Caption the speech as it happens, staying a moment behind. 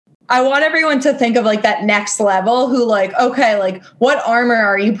I want everyone to think of like that next level who like, okay, like what armor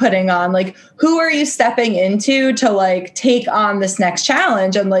are you putting on? Like, who are you stepping into to like take on this next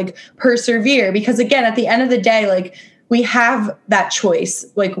challenge and like persevere? Because again, at the end of the day, like we have that choice.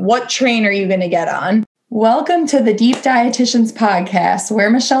 Like, what train are you going to get on? Welcome to the Deep Dietitians Podcast. We're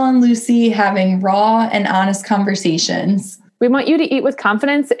Michelle and Lucy having raw and honest conversations. We want you to eat with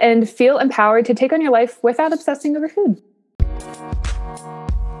confidence and feel empowered to take on your life without obsessing over food.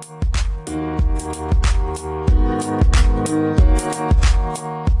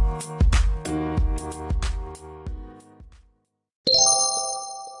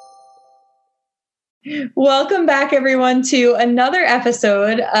 Welcome back, everyone, to another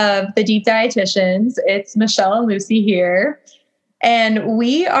episode of the Deep Dietitians. It's Michelle and Lucy here, and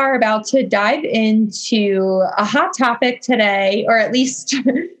we are about to dive into a hot topic today, or at least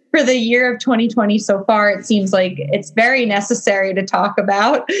for the year of 2020 so far. It seems like it's very necessary to talk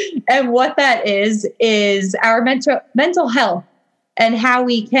about, and what that is our mental health and how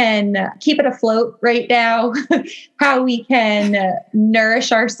we can keep it afloat right now, how we can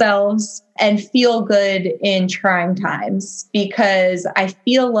nourish ourselves and feel good in trying times, because I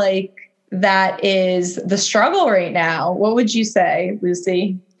feel like that is the struggle right now. What would you say,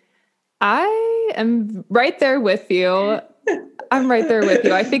 Lucy? I am right there with you. I'm right there with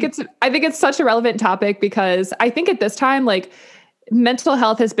you. I think it's such a relevant topic because I think at this time, like, mental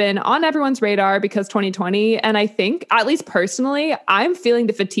health has been on everyone's radar because 2020. And I think, at least personally, I'm feeling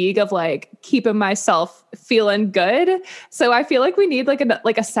the fatigue of like keeping myself feeling good. So I feel like we need like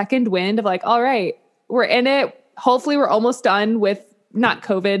a second wind of like, all right, we're in it. Hopefully we're almost done with not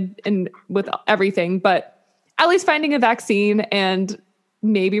COVID and with everything, but at least finding a vaccine and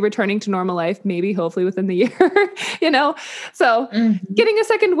maybe returning to normal life, maybe hopefully within the year, So getting a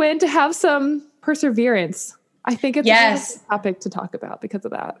second wind to have some perseverance. I think it's a good topic to talk about because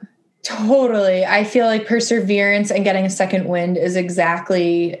of that. Totally. I feel like perseverance and getting a second wind is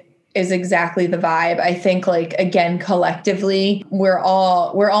exactly the vibe. I think, like, again, collectively, we're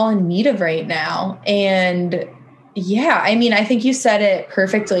all in need of right now. And yeah, I mean, I think you said it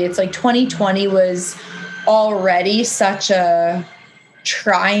perfectly. It's like 2020 was already such a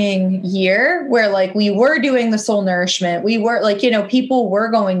trying year where like we were doing the soul nourishment. We were like, people were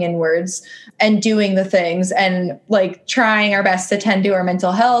going inwards and doing the things and like trying our best to tend to our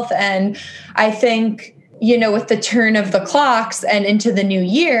mental health. And I think, with the turn of the clocks and into the new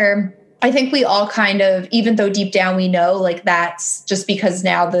year, I think we all kind of, even though deep down we know like that's just because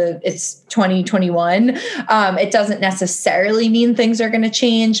now it's 2021, it doesn't necessarily mean things are going to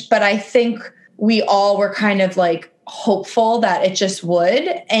change. But I think we all were kind of like hopeful that it just would.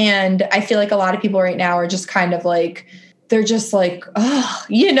 And I feel like a lot of people right now are just kind of like, they're just like, oh,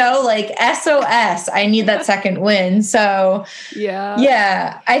 like SOS, I need that second win. So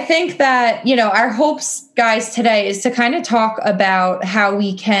yeah, I think that, our hopes, guys, today is to kind of talk about how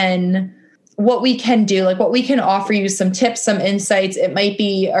what we can do, like what we can offer you, some tips, some insights. It might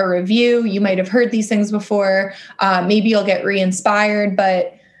be a review. You might have heard these things before. Maybe you'll get re-inspired,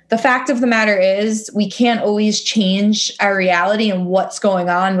 but the fact of the matter is we can't always change our reality and what's going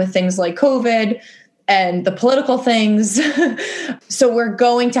on with things like COVID and the political things. So we're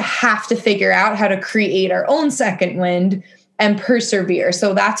going to have to figure out how to create our own second wind and persevere.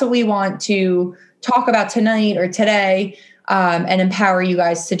 So that's what we want to talk about tonight or today, and empower you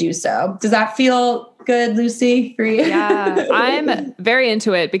guys to do so. Does that feel good, Lucy, for you? Yeah, I'm very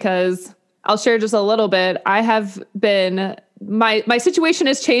into it because I'll share just a little bit. I have been... My situation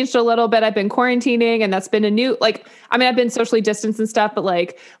has changed a little bit. I've been quarantining, and that's been a new, I've been socially distanced and stuff, but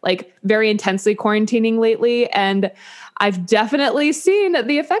like very intensely quarantining lately. And I've definitely seen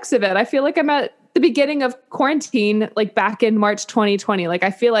the effects of it. I feel like I'm at the beginning of quarantine, like back in March 2020. Like, I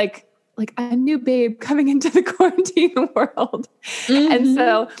feel like a new babe coming into the quarantine world. Mm-hmm. And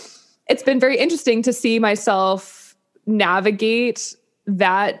so it's been very interesting to see myself navigate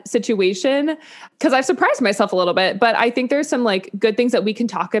that situation because I've surprised myself a little bit, but I think there's some like good things that we can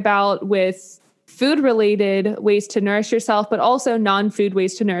talk about with food related ways to nourish yourself, but also non-food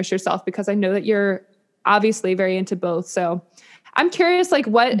ways to nourish yourself, because I know that you're obviously very into both. So I'm curious, like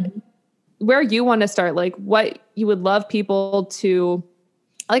where you want to start, like what you would love people to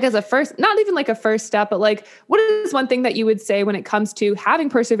like as a first, not even like a first step, but like, what is one thing that you would say when it comes to having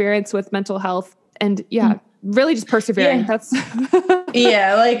perseverance with mental health and really just persevering? Yeah. That's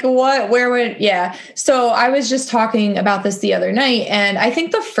So I was just talking about this the other night, and I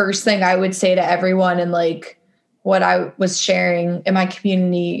think the first thing I would say to everyone, and like what I was sharing in my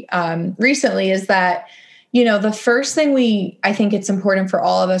community recently, is that you know, the first thing I think it's important for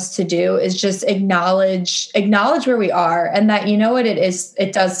all of us to do is just acknowledge where we are, and that, you know what,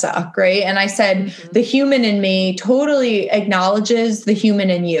 it does suck, right? And I said, the human in me totally acknowledges the human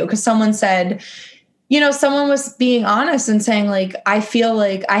in you. Because someone said, you know, someone was being honest and saying, like, I feel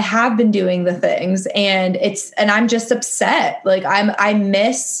like I have been doing the things and I'm just upset. Like, I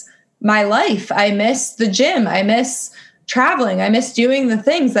miss my life. I miss the gym. I miss traveling. I miss doing the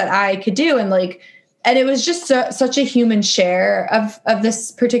things that I could do. And it was just such a human share of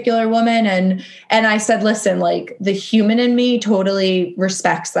this particular woman. And I said, listen, like, the human in me totally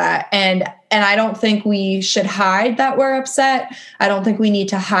respects that. And I don't think we should hide that we're upset. I don't think we need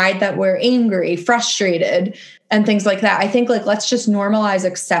to hide that we're angry, frustrated, and things like that. I think, like, let's just normalize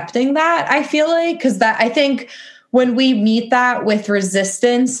accepting that, I feel like, because I think when we meet that with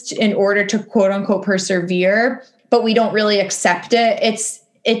resistance in order to quote unquote persevere, but we don't really accept it,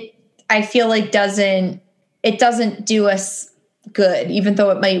 I feel like it doesn't do us good, even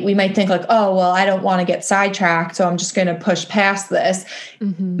though we might think like, oh, well, I don't want to get sidetracked, so I'm just going to push past this.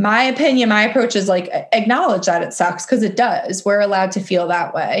 My opinion, my approach is like, acknowledge that it sucks, because it does. We're allowed to feel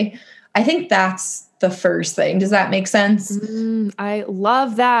that way. I think that's the first thing. Does that make sense? I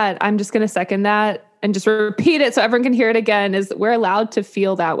love that. I'm just going to second that and just repeat it so everyone can hear it again, is we're allowed to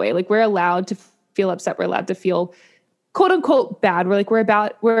feel that way. Like, we're allowed to feel upset. We're allowed to feel quote unquote bad.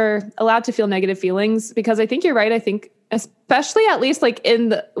 We're allowed to feel negative feelings, because I think you're right. I think especially, at least like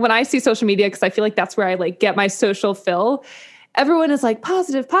when I see social media, because I feel like that's where I like get my social fill. Everyone is like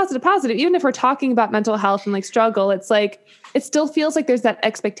positive, positive, positive. Even if we're talking about mental health and like struggle, it's like, it still feels like there's that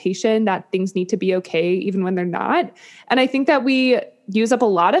expectation that things need to be okay, even when they're not. And I think that we use up a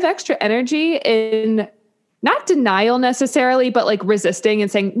lot of extra energy in not denial necessarily, but like resisting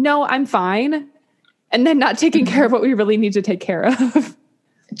and saying, no, I'm fine. And then not taking care of what we really need to take care of.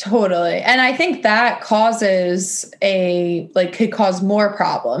 Totally. And I think that could cause more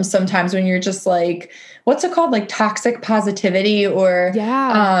problems sometimes when you're just like, what's it called? Like toxic positivity or,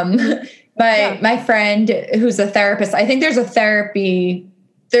 my friend who's a therapist, I think there's a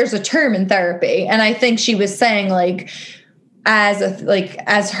term in therapy. And I think she was saying like, as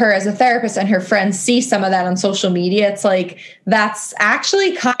a therapist and her friends see some of that on social media, it's like, that's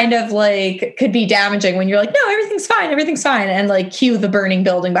actually kind of like could be damaging when you're like, no, everything's fine. And like cue the burning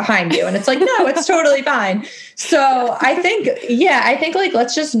building behind you. And it's like, no, it's totally fine. So I think like,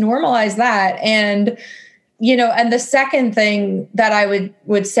 let's just normalize that. And, you know, and the second thing that I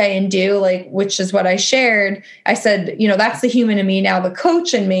would say and do, like, which is what I shared, I said, you know, that's the human in me. Now the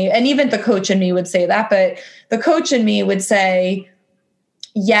coach in me, and even the coach in me would say that, but the coach in me would say,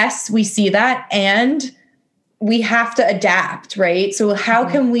 yes, we see that. And we have to adapt, right? So how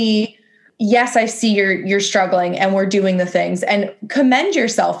can we, yes, I see you're struggling and we're doing the things, and commend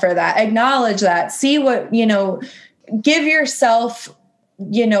yourself for that. Acknowledge that, see what, you know, give yourself,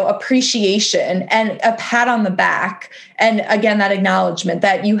 you know, appreciation and a pat on the back. And again, that acknowledgement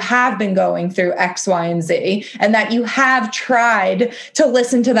that you have been going through X, Y, and Z, and that you have tried to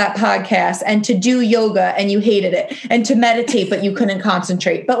listen to that podcast and to do yoga and you hated it, and to meditate, but you couldn't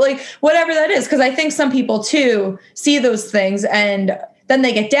concentrate, but like whatever that is. Cause I think some people too see those things and then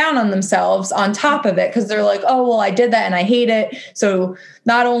they get down on themselves on top of it, because they're like, oh, well, I did that and I hate it. So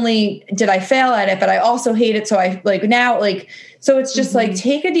not only did I fail at it, but I also hate it. So I like now, like, so it's just like,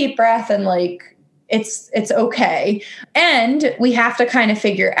 take a deep breath and like, it's okay. And we have to kind of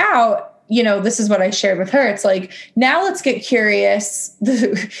figure out, you know, this is what I shared with her. It's like, now let's get curious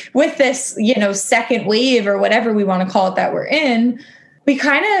with this, you know, second wave or whatever we want to call it that we're in. We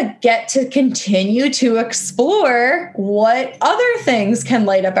kind of get to continue to explore what other things can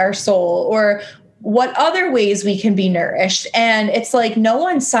light up our soul, or what other ways we can be nourished. And it's like, no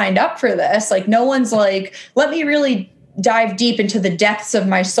one signed up for this. Like, no one's like, let me really dive deep into the depths of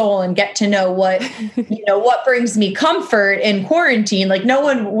my soul and get to know what, you know, what brings me comfort in quarantine. Like, no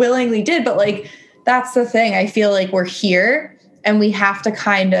one willingly did, but like, that's the thing. I feel like we're here and we have to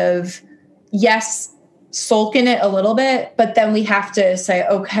kind of, yes, sulk in it a little bit, but then we have to say,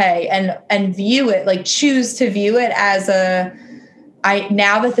 okay, and view it, like choose to view it as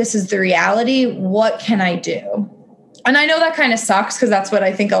now that this is the reality, what can I do? And I know that kind of sucks, because that's what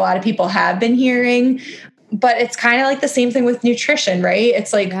I think a lot of people have been hearing, but it's kind of like the same thing with nutrition, right?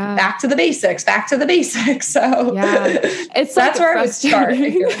 It's like back to the basics. So it's that's like where I would start.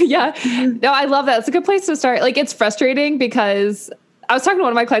 Yeah. No, I love that. It's a good place to start. Like, it's frustrating because I was talking to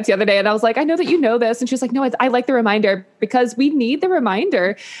one of my clients the other day and I was like, I know that you know this. And she was like, no, I like the reminder, because we need the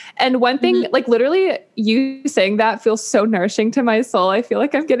reminder. And one thing, like literally you saying that feels so nourishing to my soul. I feel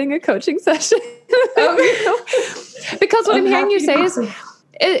like I'm getting a coaching session. Because what I'm hearing you say is,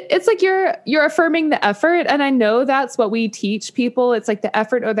 it's like you're affirming the effort. And I know that's what we teach people. It's like the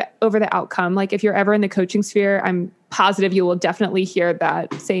effort over the outcome. Like if you're ever in the coaching sphere, I'm positive you will definitely hear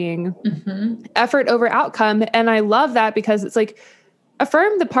that saying effort over outcome. And I love that because it's like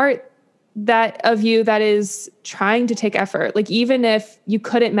affirm the part that of you that is trying to take effort. Like even if you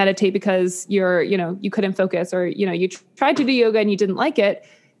couldn't meditate because you couldn't focus, or, you tried to do yoga and you didn't like it,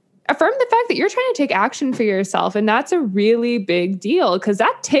 affirm the fact that you're trying to take action for yourself. And that's a really big deal because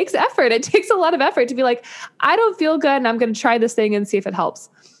that takes effort. It takes a lot of effort to be like, I don't feel good and I'm going to try this thing and see if it helps.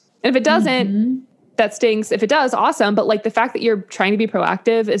 And if it doesn't, that stinks. If it does, awesome. But like the fact that you're trying to be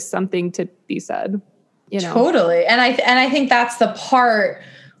proactive is something to be said. Totally. And I think that's the part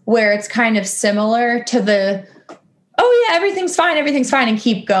where it's kind of similar to the, oh yeah, everything's fine and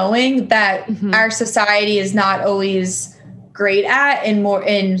keep going, that our society is not always great at in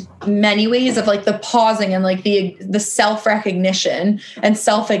many ways, of like the pausing and like the self-recognition and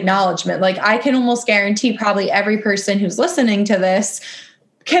self-acknowledgement. Like I can almost guarantee probably every person who's listening to this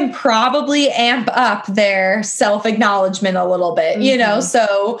can probably amp up their self-acknowledgement a little bit,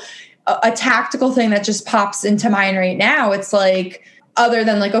 So a tactical thing that just pops into mind right now, it's like, other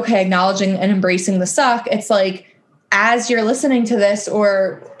than like, okay, acknowledging and embracing the suck, it's like, as you're listening to this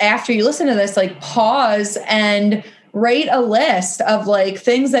or after you listen to this, like pause and write a list of like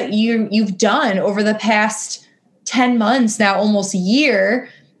things that you've done over the past 10 months, now almost a year,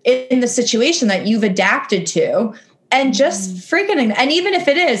 in the situation that you've adapted to. And just freaking, and even if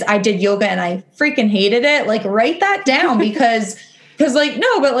it is, I did yoga and I freaking hated it, like write that down because like,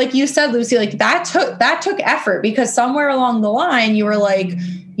 no, but like you said, Lucy, like that took effort, because somewhere along the line you were like,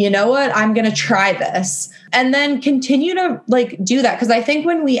 you know what, I'm going to try this, and then continue to like do that. Cause I think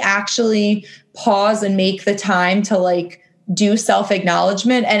when we actually pause and make the time to like do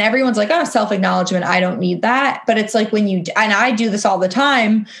self-acknowledgement, and everyone's like, oh, self-acknowledgement, I don't need that. But it's like when and I do this all the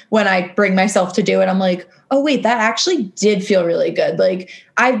time when I bring myself to do it, I'm like, oh wait, that actually did feel really good. Like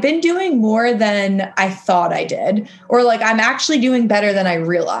I've been doing more than I thought I did, or like I'm actually doing better than I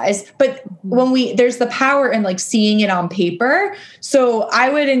realized. But there's the power in like seeing it on paper. So I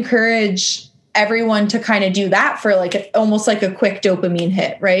would encourage everyone to kind of do that for like almost like a quick dopamine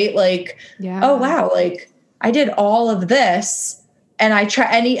hit, right? Like, oh wow, like I did all of this and I try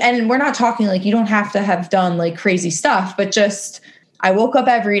and we're not talking like you don't have to have done like crazy stuff, but just I woke up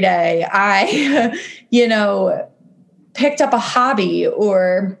every day. I, picked up a hobby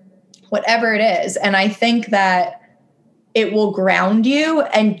or whatever it is. And I think that it will ground you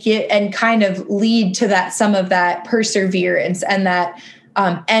and kind of lead to that, some of that perseverance and that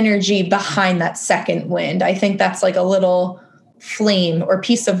energy behind that second wind. I think that's like a little flame or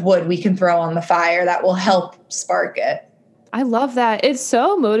piece of wood we can throw on the fire that will help spark it. I love that. It's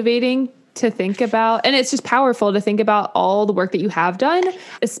so motivating to think about. And it's just powerful to think about all the work that you have done,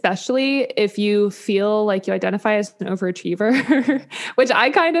 especially if you feel like you identify as an overachiever, which I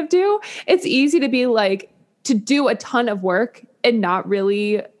kind of do. It's easy to be like, to do a ton of work and not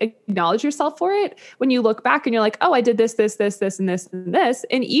really acknowledge yourself for it. When you look back and you're like, oh, I did this, this, this, this, and this, and this.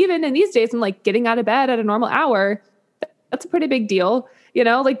 And even in these days, I'm like getting out of bed at a normal hour. That's a pretty big deal.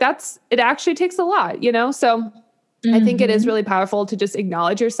 Like it actually takes a lot, so I think it is really powerful to just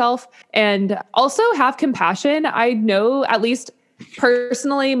acknowledge yourself and also have compassion. I know, at least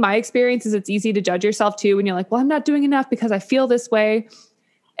personally, my experience is it's easy to judge yourself too when you're like, well, I'm not doing enough because I feel this way.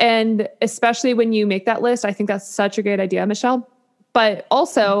 And especially when you make that list, I think that's such a great idea, Michelle. But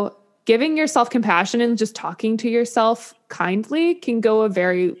also giving yourself compassion and just talking to yourself kindly can go a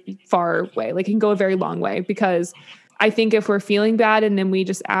very far way, like it can go a very long way, because I think if we're feeling bad and then we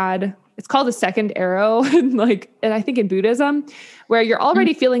just add, it's called a second arrow, and I think in Buddhism, where you're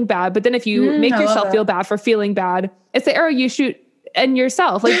already feeling bad, but then if you make yourself feel bad for feeling bad, it's the arrow you shoot in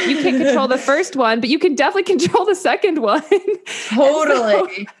yourself. Like you can't control the first one, but you can definitely control the second one.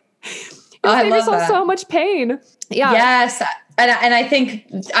 Totally. I love that. So much pain. Yeah. Yes. And I think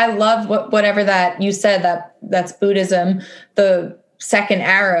I love whatever that you said, that's Buddhism, the second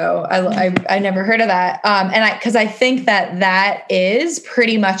arrow. I never heard of that. Cause I think that is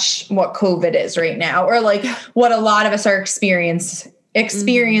pretty much what COVID is right now, or like what a lot of us are experiencing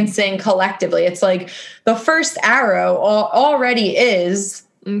collectively. It's like the first arrow already is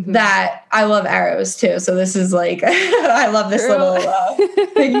that I love arrows too. So this is like, I love this little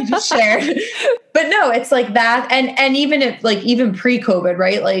thing you just shared, but no, it's like that. And even if even pre-COVID,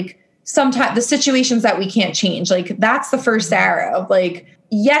 right? Like, sometimes the situations that we can't change, like that's the first arrow. Like,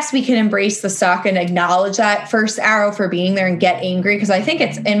 yes, we can embrace the suck and acknowledge that first arrow for being there and get angry. Cause I think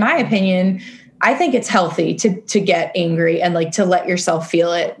it's, in my opinion, I think it's healthy to get angry and like to let yourself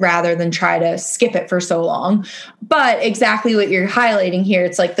feel it rather than try to skip it for so long. But exactly what you're highlighting here,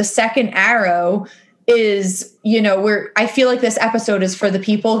 it's like the second arrow is, I feel like this episode is for the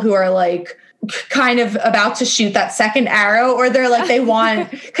people who are like kind of about to shoot that second arrow, or they're like, they want,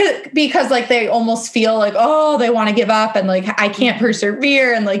 because like they almost feel like, oh, they want to give up and like, I can't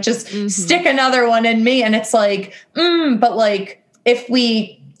persevere and like just stick another one in me. And it's like, but like, if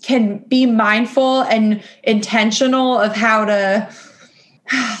we can be mindful and intentional of how to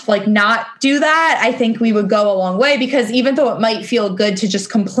like not do that, I think we would go a long way, because even though it might feel good to just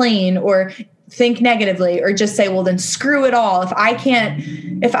complain or think negatively or just say, well, then screw it all. If I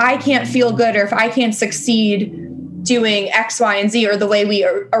can't feel good, or if I can't succeed doing X, Y, and Z, or the way we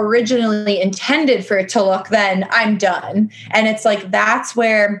originally intended for it to look, then I'm done. And it's like, that's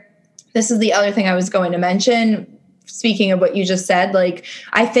where, this is the other thing I was going to mention. Speaking of what you just said, like,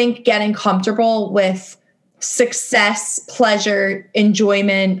 I think getting comfortable with success, pleasure,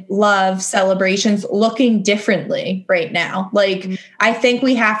 enjoyment, love, celebrations looking differently right now. Like, I think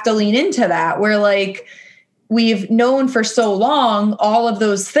we have to lean into that. Where like, we've known for so long, all of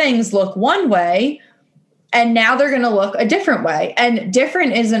those things look one way, and now they're going to look a different way. And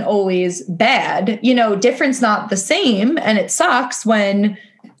different isn't always bad. Different's not the same. And it sucks when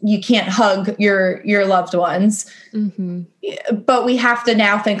you can't hug your loved ones. But we have to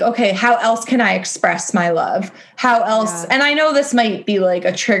now think, okay, how else can I express my love? How else? Yeah. And I know this might be like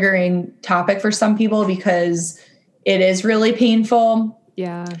a triggering topic for some people because it is really painful.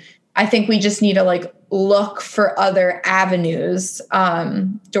 Yeah. I think we just need to like look for other avenues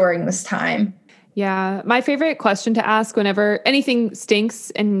during this time. Yeah. My favorite question to ask whenever anything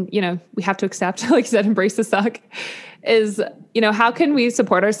stinks and, we have to accept, like you said, embrace the suck, is, how can we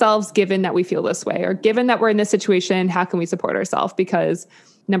support ourselves given that we feel this way, or given that we're in this situation, how can we support ourselves? Because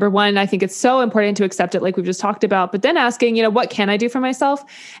number one, I think it's so important to accept it, like we've just talked about, but then asking, what can I do for myself?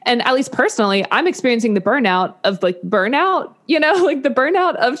 And at least personally, I'm experiencing the burnout of like like the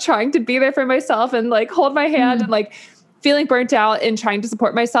burnout of trying to be there for myself and like hold my hand and like feeling burnt out and trying to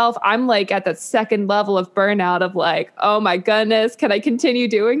support myself. I'm like at that second level of burnout of like, oh my goodness, can I continue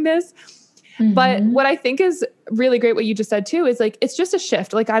doing this? But what I think is really great, what you just said too, is like, it's just a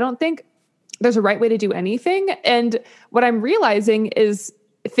shift. Like, I don't think there's a right way to do anything. And what I'm realizing is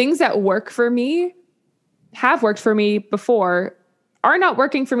things that work for me, have worked for me before, are not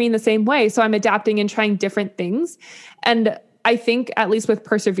working for me in the same way. So I'm adapting and trying different things. And I think at least with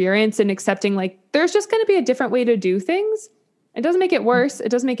perseverance and accepting, like, there's just going to be a different way to do things. It doesn't make it worse. It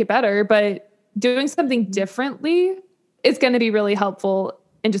doesn't make it better, but doing something differently is going to be really helpful.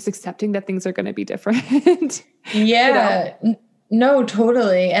 And just accepting that things are going to be different. Yeah, no,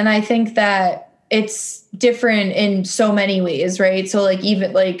 totally. And I think that it's different in so many ways, right? So like,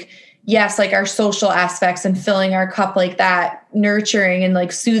 even like, yes, like our social aspects and filling our cup like that, nurturing and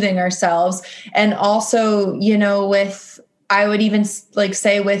like soothing ourselves. And also, I would even like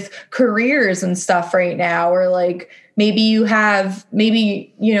say with careers and stuff right now, or like, maybe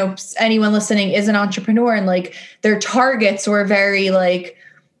anyone listening is an entrepreneur and like their targets were very like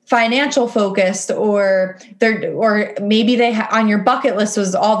financial focused, or maybe they on your bucket list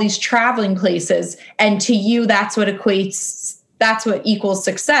was all these traveling places. And to you, that's what equals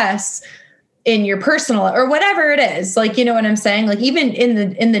success in your personal or whatever it is. Like, you know what I'm saying? Like, even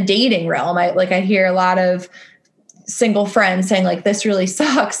in the dating realm, I hear a lot of single friends saying like, this really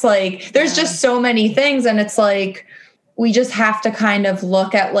sucks. Like, there's just so many things. And it's like, we just have to kind of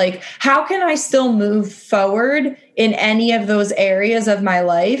look at like, how can I still move forward in any of those areas of my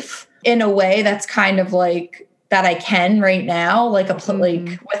life in a way that's kind of like that I can right now, like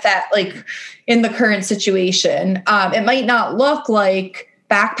like with that, like in the current situation. It might not look like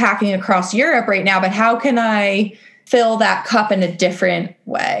backpacking across Europe right now, but how can I fill that cup in a different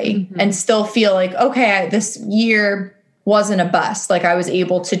way and still feel like, okay, this year wasn't a bust. Like, I was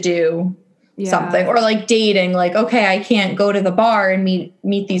able to do something. Or like dating, like, okay, I can't go to the bar and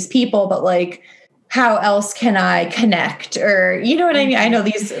meet these people, but like, how else can I connect? Or, you know what I mean? I know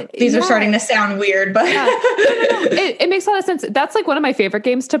these are starting to sound weird, but No. It makes a lot of sense. That's like one of my favorite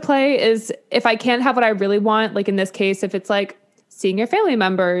games to play is if I can't have what I really want, like in this case, if it's like seeing your family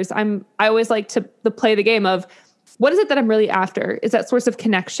members, I always like to play the game of what is it that I'm really after? Is that source of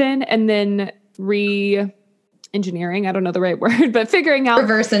connection? And then engineering, I don't know the right word, but figuring out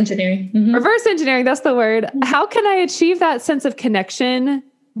reverse engineering, that's the word. How can I achieve that sense of connection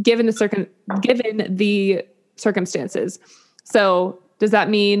given the circumstances? So does that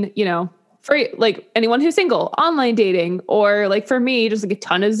mean, for like anyone who's single, online dating, or like for me, just like a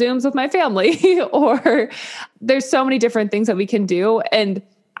ton of Zooms with my family, or there's so many different things that we can do. And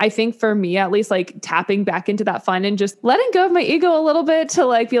I think for me, at least, like tapping back into that fun and just letting go of my ego a little bit to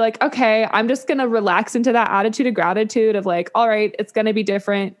like be like, okay, I'm just going to relax into that attitude of gratitude of like, all right, it's going to be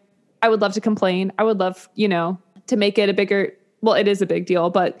different. I would love to complain. I would love, to make it a bigger, well, it is a big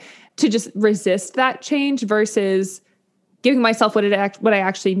deal, but to just resist that change versus giving myself what I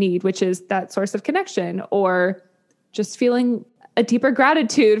actually need, which is that source of connection or just feeling a deeper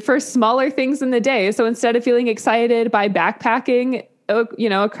gratitude for smaller things in the day. So instead of feeling excited by backpacking,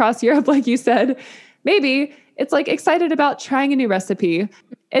 across Europe, like you said, maybe it's like excited about trying a new recipe.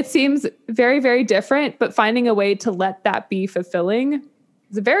 It seems very, very different, but finding a way to let that be fulfilling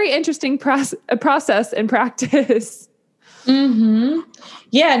is a very interesting process and practice. Mm-hmm.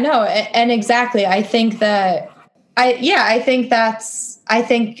 Yeah, no. And exactly. I think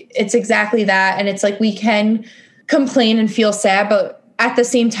it's exactly that. And it's like, we can complain and feel sad, but at the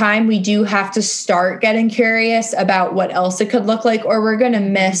same time, we do have to start getting curious about what else it could look like, or we're going to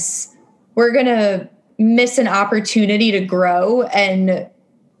miss an opportunity to grow. And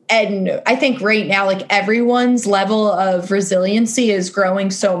I think right now, like everyone's level of resiliency is growing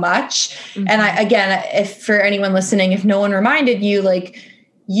so much. Mm-hmm. And if for anyone listening, if no one reminded you, like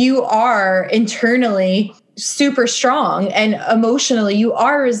you are internally super strong and emotionally you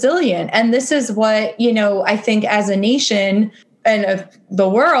are resilient. And this is what, I think as a nation and the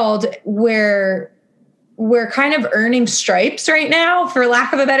world, we're kind of earning stripes right now, for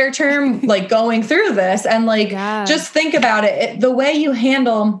lack of a better term, like going through this. And like, just think about it, the way you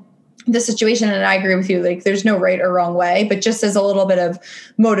handle the situation. And I agree with you, like there's no right or wrong way, but just as a little bit of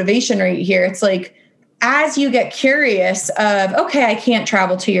motivation right here, it's like, as you get curious of, okay, I can't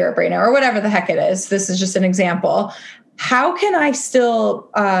travel to Europe right now, or whatever the heck it is, this is just an example. How can I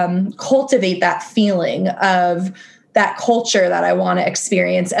still cultivate that feeling of that culture that I want to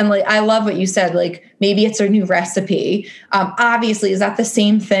experience? And like, I love what you said, like maybe it's a new recipe. Obviously, is that the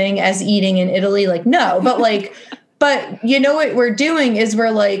same thing as eating in Italy? Like, no, but like, but what we're doing is we're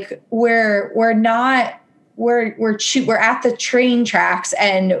at the train tracks.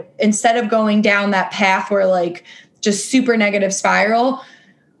 And instead of going down that path where like just super negative spiral,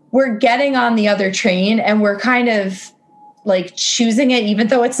 we're getting on the other train and we're kind of like choosing it, even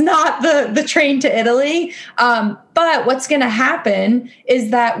though it's not the train to Italy. But what's going to happen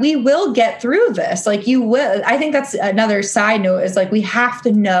is that we will get through this. Like you will. I think that's another side note, is like, we have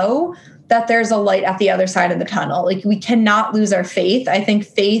to know that there's a light at the other side of the tunnel. Like we cannot lose our faith. I think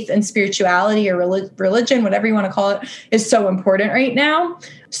faith and spirituality or religion, whatever you want to call it, is so important right now.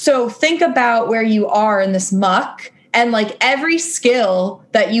 So think about where you are in this muck. And like every skill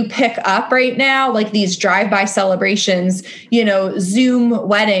that you pick up right now, like these drive-by celebrations, Zoom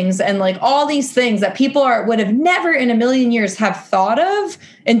weddings, and like all these things that people would have never in a million years have thought of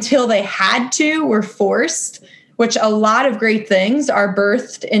until they had to, were forced, which a lot of great things are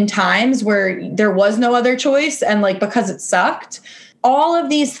birthed in times where there was no other choice. And like, because it sucked, all of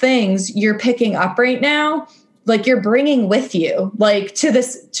these things you're picking up right now, like you're bringing with you, like to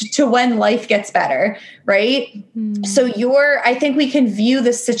when life gets better. Right. Mm-hmm. So I think we can view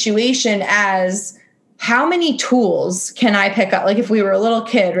this situation as, how many tools can I pick up? Like if we were a little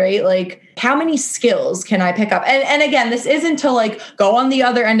kid, right? Like how many skills can I pick up? And again, this isn't to like go on the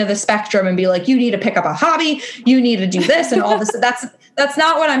other end of the spectrum and be like, you need to pick up a hobby, you need to do this and all this. That's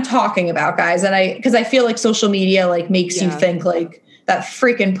not what I'm talking about, guys. And because I feel like social media like makes you think like that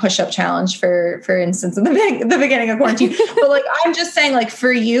freaking push-up challenge, for instance, in the beginning of quarantine. But like, I'm just saying, like,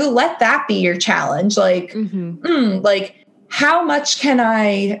 for you, let that be your challenge. Like, like how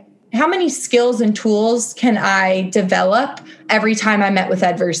many skills and tools can I develop every time I'm met with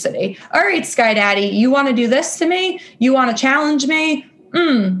adversity? All right, Sky Daddy, you want to do this to me? You want to challenge me?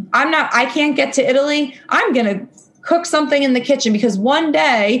 I can't get to Italy. I'm going to cook something in the kitchen, because one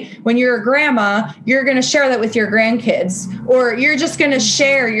day when you're a grandma, you're going to share that with your grandkids, or you're just going to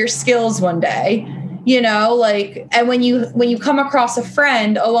share your skills one day, and when you come across a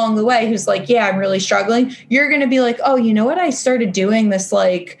friend along the way who's like, yeah, I'm really struggling, you're going to be like, oh, you know what? I started doing this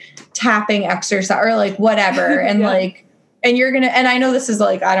like tapping exercise or like whatever. And like, and you're going to, and I know this is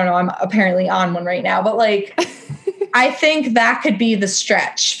like, I don't know, I'm apparently on one right now, but like, I think that could be the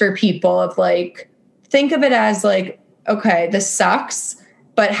stretch for people of like, think of it as like, okay, this sucks,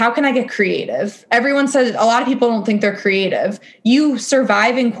 but how can I get creative? Everyone says, a lot of people don't think they're creative. You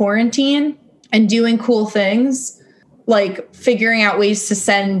survive in quarantine and doing cool things, like figuring out ways to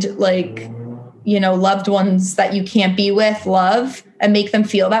send like, loved ones that you can't be with love and make them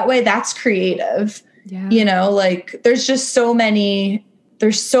feel that way. That's creative. Yeah. Like there's so many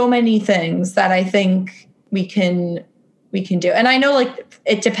things that I think we can do. And I know like,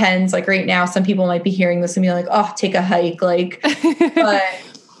 it depends. Like right now, some people might be hearing this and be like, oh, take a hike. Like, but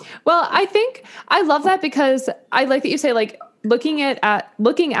Well, I think I love that because I like that you say like looking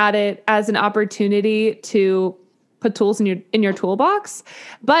at it as an opportunity to put tools in your toolbox.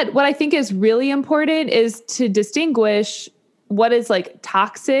 But what I think is really important is to distinguish what is like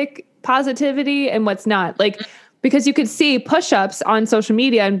toxic positivity and what's not. Like, because you could see push-ups on social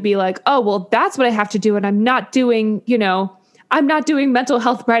media and be like, oh, well, that's what I have to do. And I'm not doing, I'm not doing mental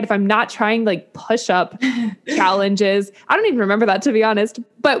health right if I'm not trying like push-up challenges. I don't even remember that, to be honest.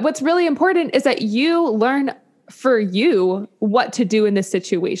 But what's really important is that you learn for you what to do in this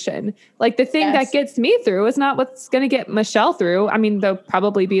situation. Like the thing that gets me through is not what's going to get Michelle through. I mean, there'll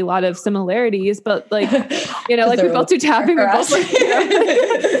probably be a lot of similarities, but like, like we both do tapping. We both like,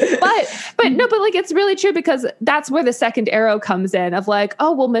 but like, it's really true because that's where the second arrow comes in of like,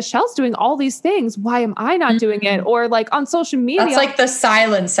 oh, well, Michelle's doing all these things. Why am I not doing it? Or like on social media. That's like the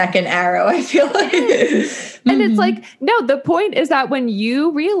silent second arrow, I feel like. And it's like, no, the point is that when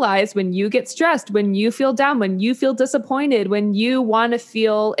you realize, when you get stressed, when you feel down, when you feel disappointed, when you want to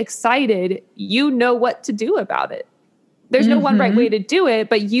feel excited, you know what to do about it. There's no one right way to do it,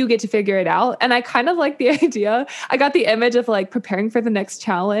 but you get to figure it out. And I kind of like the idea. I got the image of like preparing for the next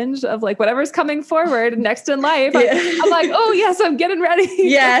challenge of like whatever's coming forward next in life. I'm like, oh yes, I'm getting ready.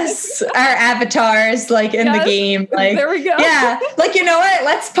 Yes. Our avatars like in the game. Like, there we go. Yeah. Like, you know what?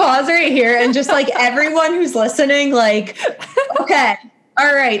 Let's pause right here and just like everyone who's listening, like, okay.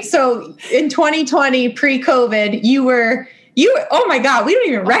 All right. So in 2020 pre-COVID, oh my God, we don't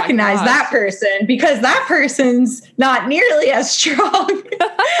even recognize that person because that person's not nearly as strong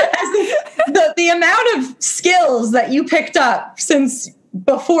as the amount of skills that you picked up since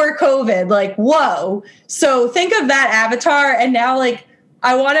before COVID. Like, whoa. So think of that avatar. And now like,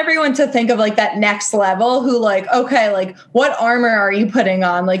 I want everyone to think of like that next level who like, okay, like what armor are you putting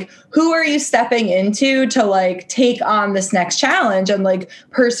on? Like, who are you stepping into to like take on this next challenge and like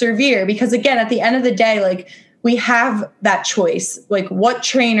persevere? Because again, at the end of the day, like, we have that choice. Like, what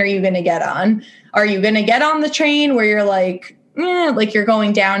train are you going to get on? Are you going to get on the train where you're like you're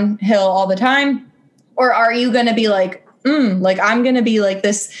going downhill all the time? Or are you going to be like, like I'm going to be like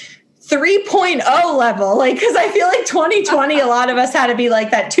this 3.0 level? Like, cause I feel like 2020, a lot of us had to be like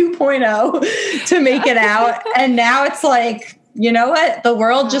that 2.0 to make it out. And now it's like, you know what? The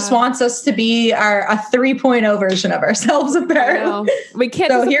world just wants us to be a 3.0 version of ourselves, apparently. We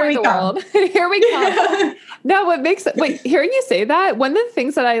can't so here we the come. World. Here we come. No, hearing you say that, one of the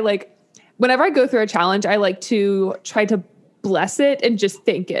things that I like, whenever I go through a challenge, I like to try to bless it and just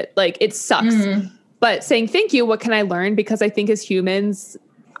thank it. Like, it sucks. But saying thank you, what can I learn? Because I think as humans,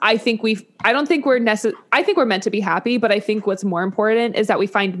 I think we're meant to be happy, but I think what's more important is that we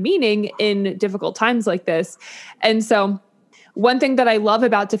find meaning in difficult times like this. And so one thing that I love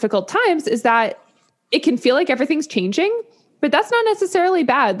about difficult times is that it can feel like everything's changing, but that's not necessarily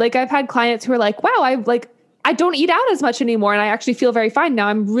bad. Like I've had clients who are like, wow, I don't eat out as much anymore. And I actually feel very fine now.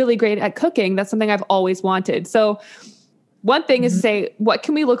 I'm really great at cooking. That's something I've always wanted. So one thing is to say, what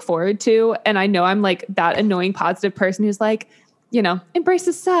can we look forward to? And I know I'm like that annoying positive person who's like, embrace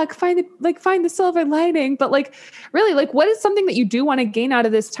the suck, find the silver lining. But like, really, like, what is something that you do want to gain out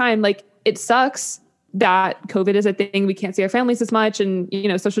of this time? Like, it sucks that COVID is a thing. We can't see our families as much and,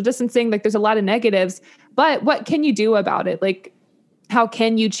 social distancing, like there's a lot of negatives, but what can you do about it? Like, how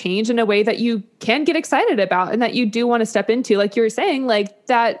can you change in a way that you can get excited about and that you do want to step into? Like you were saying, like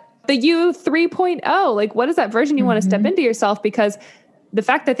that, the you 3.0, like what is that version you want to step into yourself? Because the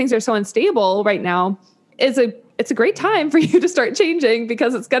fact that things are so unstable right now it's a great time for you to start changing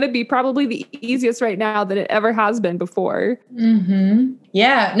because it's going to be probably the easiest right now that it ever has been before.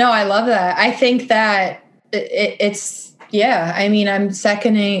 Yeah, no, I love that. I think that it's I mean, I'm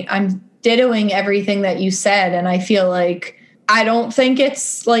dittoing everything that you said. And I feel like, I don't think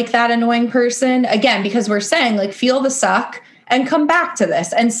it's like that annoying person again, because we're saying like, feel the suck and come back to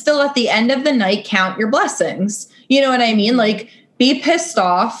this and still at the end of the night, count your blessings. You know what I mean? Like be pissed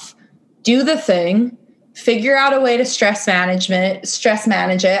off, do the thing, figure out a way to stress manage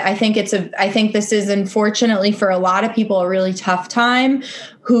it. I think this is unfortunately for a lot of people a really tough time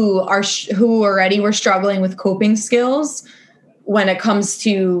who already were struggling with coping skills when it comes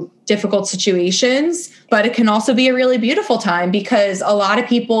to difficult situations, but it can also be a really beautiful time because a lot of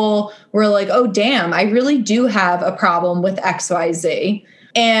people were like, oh, damn, I really do have a problem with XYZ.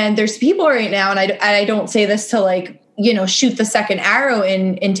 And there's people right now, and I don't say this to like, shoot the second arrow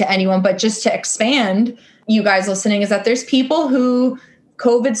into anyone, but just to expand you guys listening is that there's people who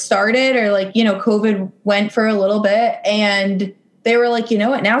COVID started or like, COVID went for a little bit and they were like, you know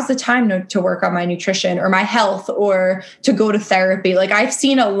what, now's the time to work on my nutrition or my health or to go to therapy. Like I've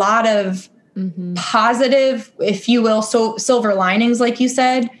seen a lot of positive, if you will, so silver linings, like you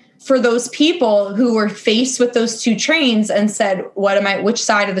said, for those people who were faced with those two trains and said, which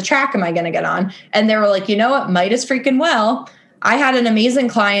side of the track am I going to get on? And they were like, you know what? Might as freaking well. I had an amazing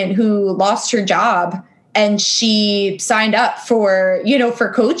client who lost her job and she signed up for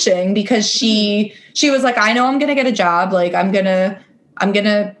coaching because she was like, I know I'm going to get a job. Like I'm going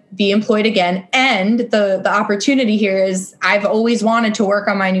to be employed again. And the opportunity here is I've always wanted to work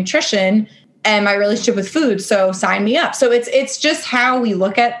on my nutrition and my relationship with food. So sign me up. So it's just how we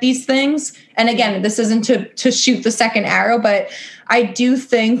look at these things. And again, this isn't to shoot the second arrow, but I do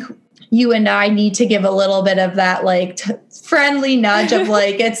think you and I need to give a little bit of that like friendly nudge of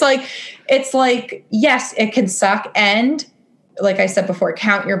like, it's like, yes, it can suck. And like I said before,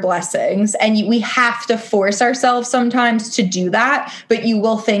 count your blessings. And we have to force ourselves sometimes to do that, but you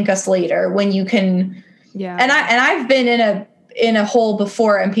will thank us later when you can. Yeah. And I've been in a hole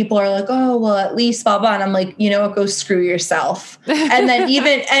before and people are like, oh, well, at least blah, blah. And I'm like, you know what, go screw yourself. And then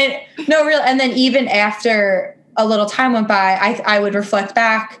even after a little time went by, I would reflect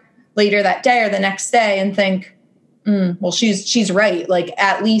back later that day or the next day and think, well, she's right. Like,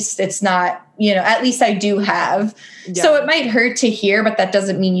 at least it's not, at least I do have. Yeah. So it might hurt to hear, but that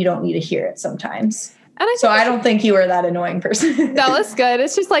doesn't mean you don't need to hear it sometimes. And I don't think you were that annoying person. No, that's good.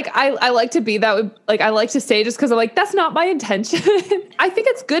 It's just like, I like to be that, like, I like to say just because I'm like, that's not my intention. I think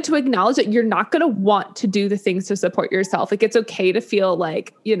it's good to acknowledge that you're not going to want to do the things to support yourself. Like, it's okay to feel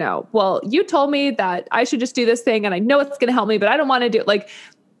like, well, you told me that I should just do this thing and I know it's going to help me, but I don't want to do it. Like,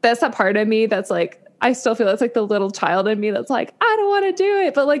 that's that part of me that's like, I still feel it's like the little child in me that's like, I don't want to do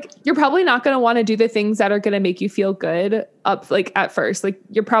it. But like, you're probably not going to want to do the things that are going to make you feel good like at first. Like,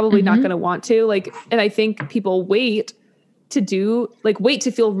 you're probably not going to want to like, and I think people wait to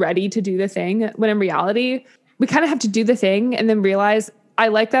feel ready to do the thing, when in reality, we kind of have to do the thing and then realize, I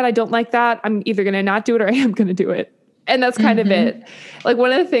like that. I don't like that. I'm either going to not do it or I am going to do it. And that's kind of it. Like,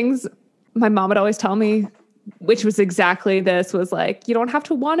 one of the things my mom would always tell me, which was exactly this, was like, you don't have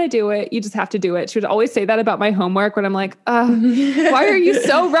to want to do it. You just have to do it. She would always say that about my homework when I'm like, why are you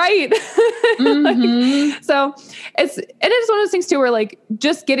so right? Like, so it is one of those things too, where like,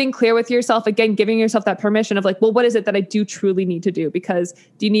 just getting clear with yourself, again, giving yourself that permission of like, well, what is it that I do truly need to do? Because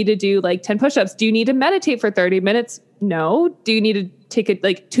do you need to do like 10 push-ups? Do you need to meditate for 30 minutes? No. Do you need to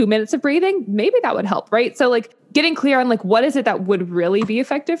take 2 minutes of breathing? Maybe that would help. Right. So like, getting clear on like, what is it that would really be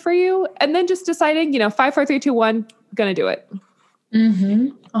effective for you? And then just deciding, 5, 4, 3, 2, 1, gonna do it.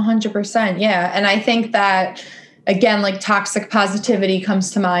 100%. Yeah. And I think that, again, like, toxic positivity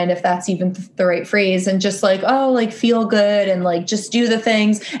comes to mind, if that's even the right phrase, and just like, oh, like, feel good and like, just do the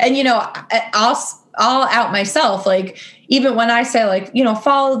things. And, I'll out myself. Like, even when I say like,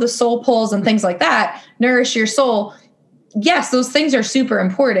 follow the soul pulls and things like that, nourish your soul. Yes, those things are super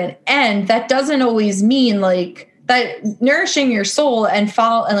important. And that doesn't always mean like that nourishing your soul and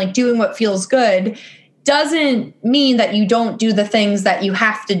like doing what feels good doesn't mean that you don't do the things that you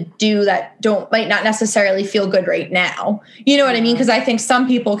have to do that might not necessarily feel good right now. You know what I mean? Because I think some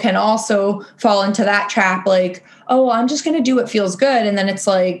people can also fall into that trap. Like, oh, I'm just going to do what feels good. And then it's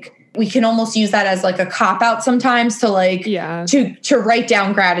like, we can almost use that as like a cop out sometimes to like, to write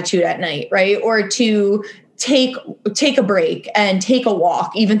down gratitude at night. Right. Or to take a break and take a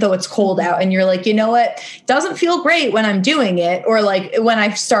walk, even though it's cold out. And you're like, you know what? Doesn't feel great when I'm doing it, or like when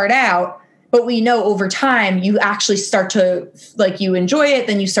I start out, but we know over time you actually start to like, you enjoy it,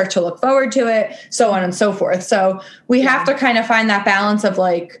 then you start to look forward to it, so on and so forth. So we have to kind of find that balance of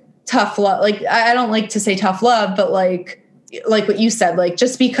like tough love. Like, I don't like to say tough love, but like what you said, like,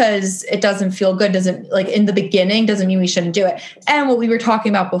 just because it doesn't feel good doesn't, like, in the beginning doesn't mean we shouldn't do it. And what we were talking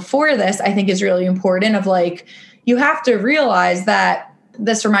about before this, I think, is really important, of like, you have to realize that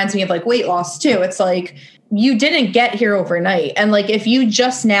this reminds me of like weight loss too. It's like, you didn't get here overnight. And like, if you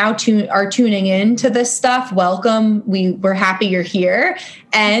just now are tuning in to this stuff, welcome. We're happy you're here.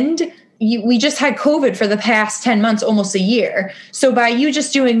 And we just had COVID for the past 10 months, almost a year. So by you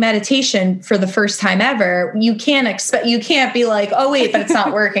just doing meditation for the first time ever, you can't be like, oh wait, but it's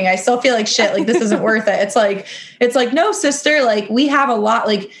not working. I still feel like shit. Like, this isn't worth it. It's like, no, sister, like, we have a lot,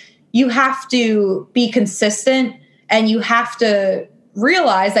 like, you have to be consistent and you have to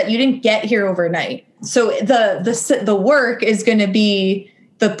realize that you didn't get here overnight. So the work is going to be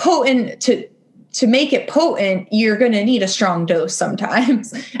the potent to make it potent, you're going to need a strong dose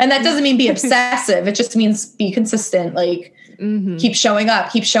sometimes. And that doesn't mean be obsessive. It just means be consistent. Like, keep showing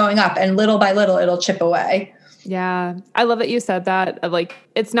up, and little by little, it'll chip away. Yeah. I love that you said that. Like,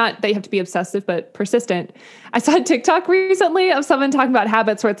 it's not that you have to be obsessive, but persistent. I saw a TikTok recently of someone talking about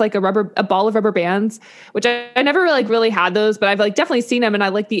habits where it's like a ball of rubber bands, which I never really had those, but I've like definitely seen them. And I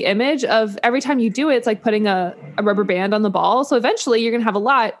like the image of every time you do it, it's like putting a rubber band on the ball. So eventually you're going to have a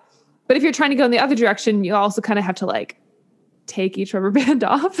lot. But if you're trying to go in the other direction, you also kind of have to like take each rubber band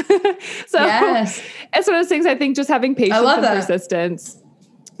off. So it's one of those things, I think, just having patience and persistence.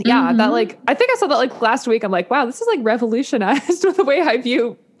 Yeah. That like, I think I saw that like last week. I'm like, wow, this is like revolutionized the way I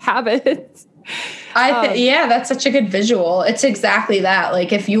view habits. That's such a good visual. It's exactly that.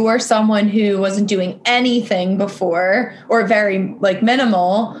 Like if you were someone who wasn't doing anything before or very like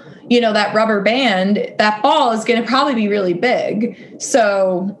minimal, you know, that rubber band, that ball is going to probably be really big.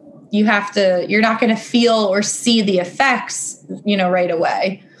 So you're not going to feel or see the effects, you know, right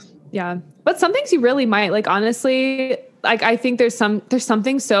away. Yeah. But some things you really might, like, honestly, like, I think there's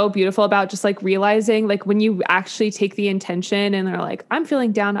something so beautiful about just like realizing like when you actually take the intention and they're like, I'm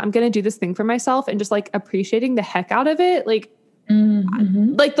feeling down, I'm going to do this thing for myself, and just like appreciating the heck out of it. Like,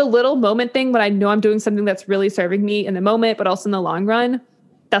 like the little moment thing when I know I'm doing something that's really serving me in the moment, but also in the long run.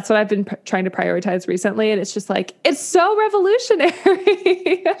 That's what I've been trying to prioritize recently. And it's just like, it's so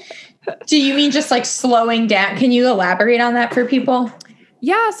revolutionary. Do you mean just like slowing down? Can you elaborate on that for people?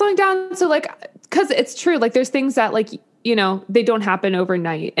 Yeah, slowing down. So like, because it's true, like there's things that like, you know, they don't happen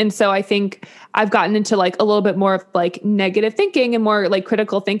overnight. And so I think I've gotten into like a little bit more of like negative thinking and more like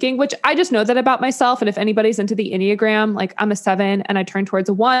critical thinking, which I just know that about myself. And if anybody's into the Enneagram, like I'm a 7 and I turn towards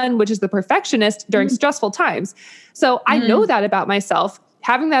a 1, which is the perfectionist during stressful times. So I know that about myself.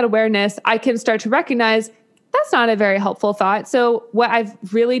 Having that awareness, I can start to recognize that's not a very helpful thought. So what I've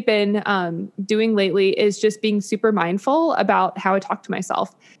really been doing lately is just being super mindful about how I talk to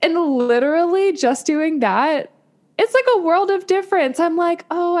myself. And literally just doing that, it's like a world of difference. I'm like,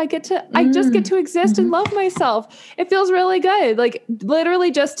 oh, I just get to exist and love myself. It feels really good. Like literally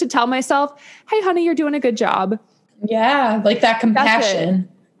just to tell myself, hey, honey, you're doing a good job. Yeah. Like that compassion.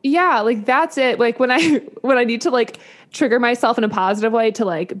 Yeah. Like that's it. Like when I need to like trigger myself in a positive way to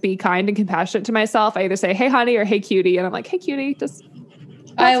like be kind and compassionate to myself, I either say, hey, honey, or hey, cutie. And I'm like, hey, cutie, just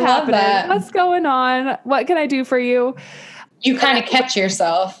I love that. What's going on? What can I do for you? You kind of catch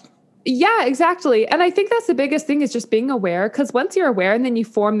yourself. Yeah, exactly. And I think that's the biggest thing is just being aware. Because once you're aware and then you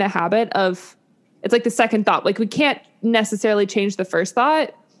form the habit of, it's like the second thought. Like we can't necessarily change the first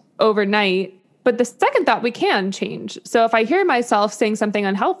thought overnight, but the second thought we can change. So if I hear myself saying something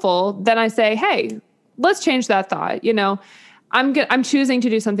unhelpful, then I say, hey, let's change that thought. You know, I'm choosing to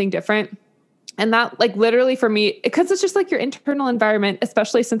do something different. And that like literally for me, because it's just like your internal environment,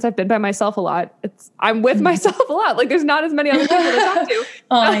 especially since I've been by myself a lot, I'm with myself a lot. Like there's not as many other people to talk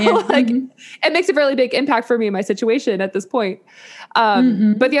to. It makes a really big impact for me in my situation at this point.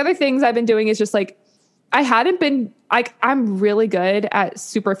 But the other things I've been doing is just like, I'm really good at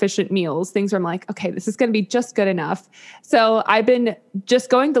super efficient meals, things where I'm like, okay, this is going to be just good enough. So I've been just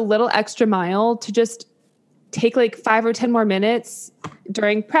going the little extra mile to just take like 5 or 10 more minutes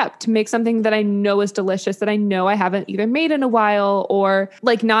during prep to make something that I know is delicious, that I know I haven't either made in a while or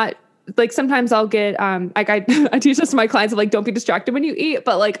like not like sometimes I'll get, like I teach this to my clients of like, don't be distracted when you eat,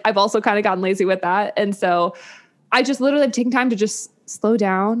 but like, I've also kind of gotten lazy with that. And so I just literally have taken time to just slow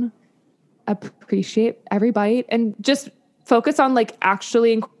down, appreciate every bite, and just focus on like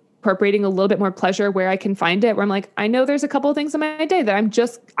actually incorporating a little bit more pleasure where I can find it, where I'm like, I know there's a couple of things in my day that I'm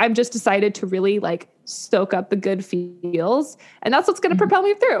just decided to really like soak up the good feels. And that's what's going to propel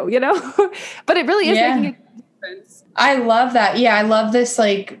me through, you know, but it really is making a difference. I love that. Yeah. I love this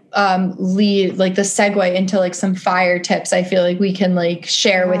like lead, like the segue into like some fire tips. I feel like we can like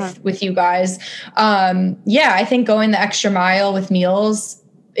share with you guys. I think going the extra mile with meals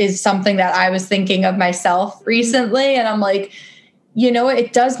is something that I was thinking of myself recently. And I'm like, you know what,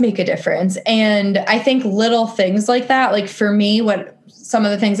 it does make a difference. And I think little things like that, like for me, what some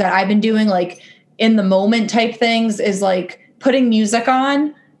of the things that I've been doing, like in the moment type things is like putting music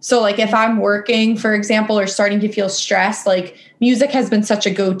on. So like if I'm working, for example, or starting to feel stressed, like music has been such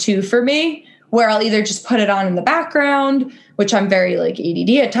a go-to for me where I'll either just put it on in the background, which I'm very like ADD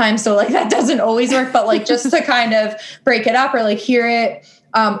at times. So like that doesn't always work, but like just to kind of break it up or like hear it.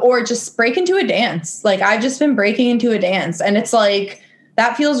 Or just break into a dance. Like I've just been breaking into a dance and it's like,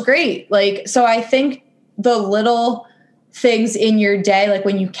 that feels great. Like, so I think the little things in your day, like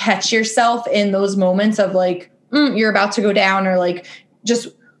when you catch yourself in those moments of like, you're about to go down or like, just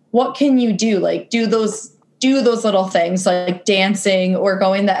what can you do? Like do those little things like dancing or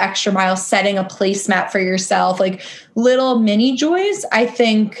going the extra mile, setting a placemat for yourself, like little mini joys, I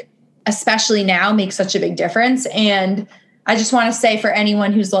think, especially now make such a big difference. And I just want to say for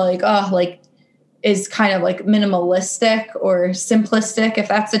anyone who's like, is kind of like minimalistic or simplistic, if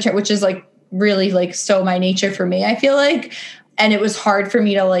that's the term, which is like really like so my nature for me, I feel like And it was hard for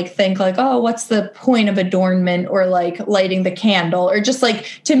me to like think like, oh, what's the point of adornment or like lighting the candle or just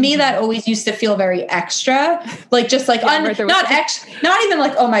like, to me, that always used to feel very extra, like just like not even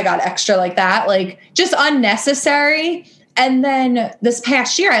like, oh my God, extra like that, like just unnecessary. And then this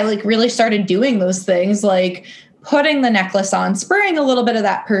past year, I like really started doing those things, like putting the necklace on, spraying a little bit of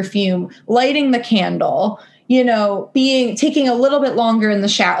that perfume, lighting the candle, you know, taking a little bit longer in the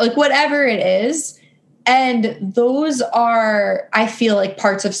shower, like whatever it is. And those are, I feel like,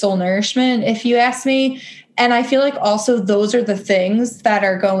 parts of soul nourishment, if you ask me. And I feel like also those are the things that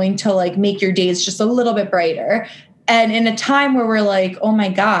are going to like make your days just a little bit brighter. And in a time where we're like, oh my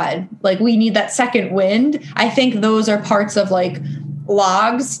God, like we need that second wind, I think those are parts of like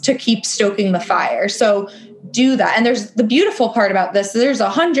logs to keep stoking the fire. So do that. And there's the beautiful part about this. There's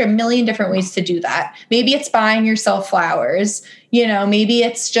 100 million different ways to do that. Maybe it's buying yourself flowers, you know, maybe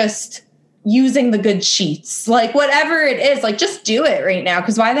it's just using the good sheets, like whatever it is, like just do it right now.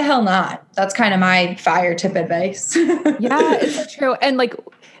 Cause why the hell not? That's kind of my fire tip advice. Yeah, it's so true. And like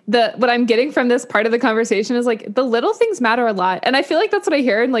what I'm getting from this part of the conversation is like the little things matter a lot. And I feel like that's what I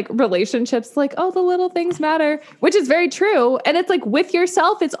hear in like relationships, like, oh, the little things matter, which is very true. And it's like with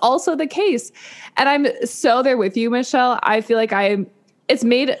yourself, it's also the case. And I'm so there with you, Michelle. I feel like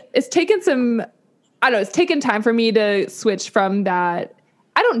it's taken time for me to switch from that.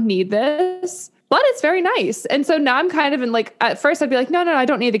 I don't need this, but it's very nice. And so now I'm kind of in like, at first I'd be like, no, I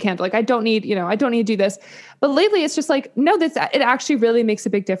don't need the candle. Like I don't need to do this. But lately it's just like, no, it actually really makes a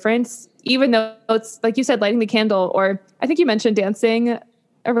big difference. Even though it's like you said, lighting the candle, or I think you mentioned dancing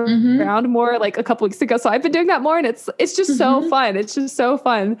around more like a couple weeks ago. So I've been doing that more and it's just so fun. It's just so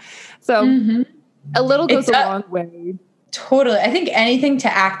fun. So a little goes a long way. Totally. I think anything to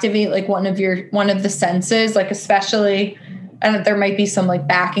activate like one of the senses, like especially, and there might be some like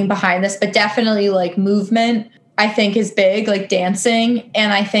backing behind this, but definitely like movement, I think is big, like dancing.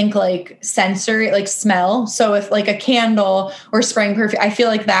 And I think like sensory, like smell. So if like a candle or spraying perfume, I feel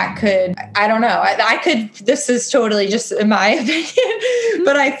like that could, I don't know. This is totally just in my opinion,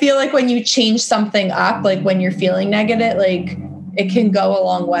 but I feel like when you change something up, like when you're feeling negative, like it can go a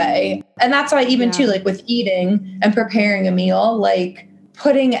long way. And that's why even too, like with eating and preparing a meal, like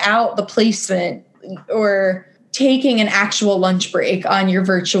putting out the placement or taking an actual lunch break on your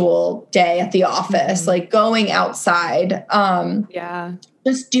virtual day at the office, like going outside.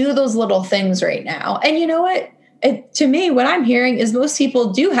 Just do those little things right now. And you know what? To me, what I'm hearing is most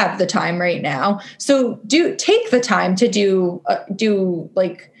people do have the time right now. So take the time to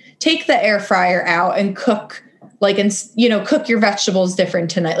take the air fryer out and cook, like, and cook your vegetables different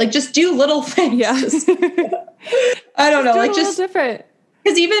tonight. Like just do little things. Yeah. I don't know. Like just different.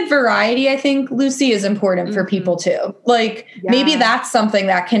 Because even variety, I think, Lucy, is important for people too. Like maybe that's something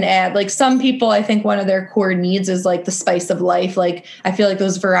that can add, like some people, I think one of their core needs is like the spice of life. Like I feel like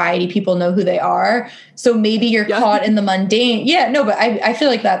those variety people know who they are. So maybe you're caught in the mundane. Yeah, no, but I feel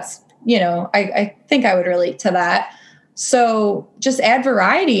like that's, I think I would relate to that. So just add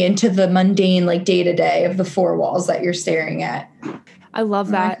variety into the mundane, like day to day of the four walls that you're staring at. I love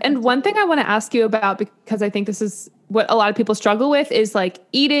that. And one thing I want to ask you about, because I think this is what a lot of people struggle with, is like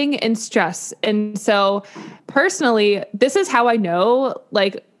eating and stress. And so personally, this is how I know,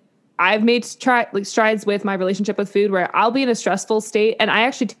 like I've made strides with my relationship with food, where I'll be in a stressful state and I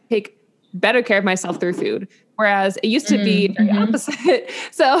actually take better care of myself through food. Whereas it used to be very opposite.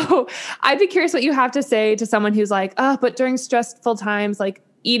 So I'd be curious what you have to say to someone who's like, but during stressful times, like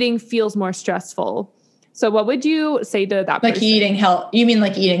eating feels more stressful. So what would you say to that like person? You mean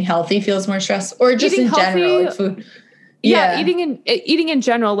like eating healthy feels more stressful, or just eating in healthy, general, like food? Yeah, eating in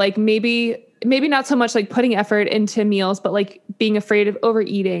general, like maybe not so much like putting effort into meals, but like being afraid of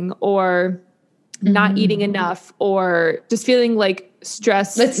overeating or not eating enough, or just feeling like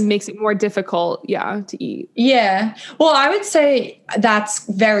stress makes it more difficult, to eat. Yeah. Well, I would say that's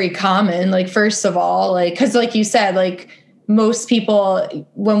very common. Like, first of all, like, cause like you said, like most people,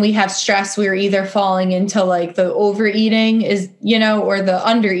 when we have stress, we're either falling into like the overeating or the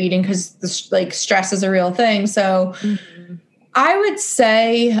undereating, cause like stress is a real thing. So I would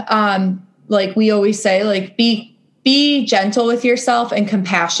say, like we always say, like be gentle with yourself and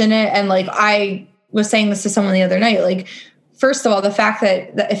compassionate. And like, I was saying this to someone the other night, like, first of all, the fact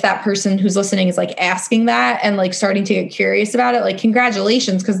that if that person who's listening is like asking that and like starting to get curious about it, like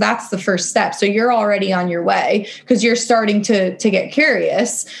congratulations, because that's the first step. So you're already on your way because you're starting to get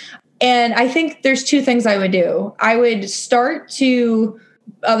curious. And I think there's two things I would do. I would start to,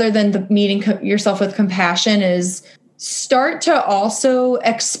 other than the meeting yourself with compassion, is start to also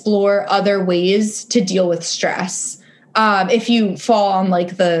explore other ways to deal with stress. If you fall on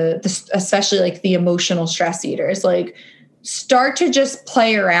like the especially like the emotional stress eaters, like start to just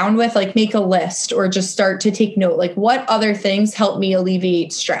play around with, like make a list or just start to take note, like what other things help me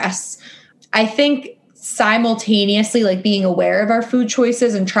alleviate stress. I think simultaneously, like being aware of our food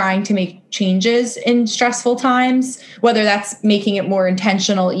choices and trying to make changes in stressful times, whether that's making it more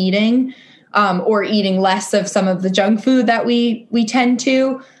intentional eating, or eating less of some of the junk food that we tend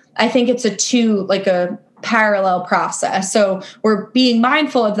to. I think it's a parallel process. So we're being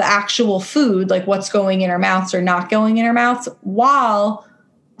mindful of the actual food, like what's going in our mouths or not going in our mouths, while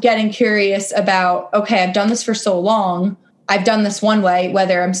getting curious about, okay, I've done this for so long. I've done this one way,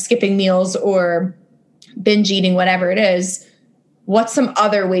 whether I'm skipping meals or binge eating, whatever it is. What's some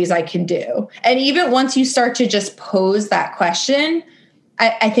other ways I can do? And even once you start to just pose that question,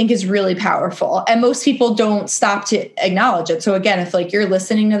 I think is really powerful. And most people don't stop to acknowledge it. So again, if like you're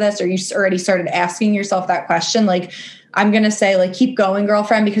listening to this or you already started asking yourself that question, like I'm going to say like, keep going,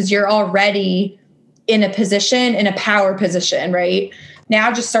 girlfriend, because you're already in a power position, right?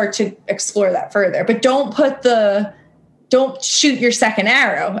 Now just start to explore that further, but don't shoot your second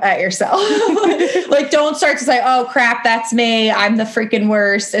arrow at yourself. Like, don't start to say, oh crap, that's me, I'm the freaking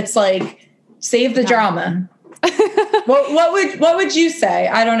worst. It's like, save the drama. What would you say?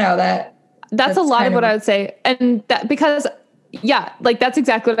 I don't know. That's a lot of what I would say. And that, because yeah, like that's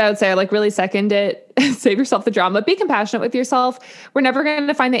exactly what I would say. I like really second it. Save yourself the drama, be compassionate with yourself. We're never going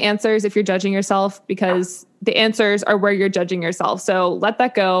to find the answers if you're judging yourself, because the answers are where you're judging yourself. So let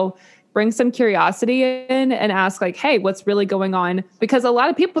that go, bring some curiosity in and ask like, hey, what's really going on? Because a lot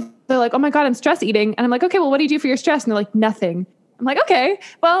of people, they're like, oh my God, I'm stress eating. And I'm like, okay, well, what do you do for your stress? And they're like, nothing. I'm like, okay,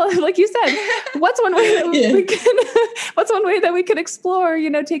 well, like you said, what's one way that we can explore,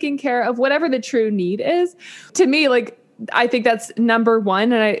 taking care of whatever the true need is. To me, like, I think that's number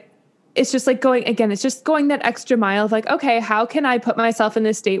one. And it's just like it's just going that extra mile of like, okay, how can I put myself in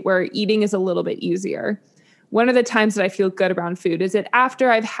this state where eating is a little bit easier? When are the times that I feel good around food? Is it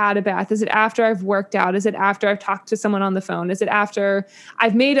after I've had a bath? Is it after I've worked out? Is it after I've talked to someone on the phone? Is it after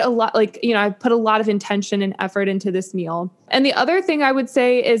I've made I've put a lot of intention and effort into this meal? And the other thing I would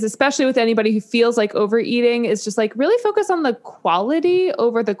say is, especially with anybody who feels like overeating, is just like really focus on the quality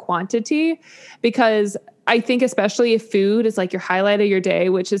over the quantity. Because I think especially if food is like your highlight of your day,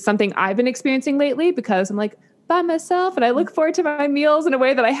 which is something I've been experiencing lately because I'm like by myself and I look forward to my meals in a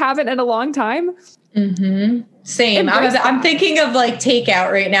way that I haven't in a long time. Mm-hmm. Same. I'm thinking of like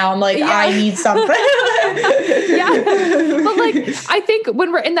takeout right now. I'm like, yeah. I need something. Yeah. But like, I think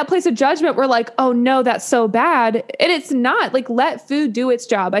when we're in that place of judgment, we're like, oh no, that's so bad. And it's not. Like, let food do its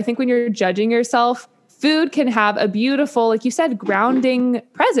job. I think when you're judging yourself, food can have a beautiful, like you said, grounding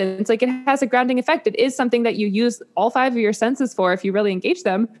presence. Like it has a grounding effect. It is something that you use all 5 of your senses for if you really engage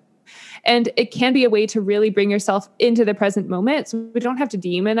them. And it can be a way to really bring yourself into the present moment. So we don't have to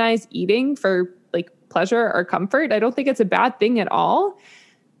demonize eating for like pleasure or comfort. I don't think it's a bad thing at all.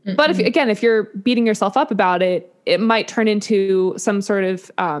 Mm-hmm. But if you're beating yourself up about it, it might turn into some sort of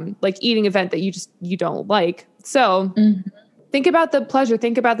like eating event that you don't like. So think about the pleasure,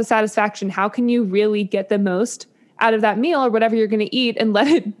 think about the satisfaction. How can you really get the most out of that meal or whatever you're going to eat and let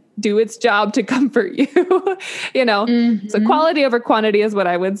it do its job to comfort you, Mm-hmm. So quality over quantity is what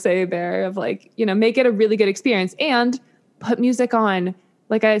I would say there, of like, make it a really good experience and put music on.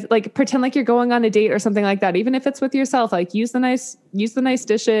 Like pretend like you're going on a date or something like that. Even if it's with yourself, like use the nice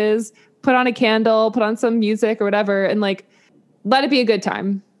dishes, put on a candle, put on some music or whatever. And like, let it be a good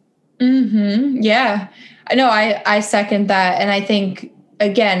time. Mm-hmm. Yeah, I know. I second that. And I think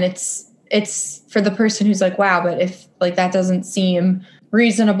again, it's for the person who's like, wow, but if like, that doesn't seem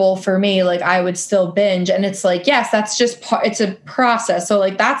reasonable for me, like I would still binge. And it's like, yes, that's just it's a process. So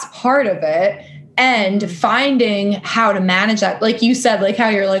like, that's part of it. And finding how to manage that, like you said, like how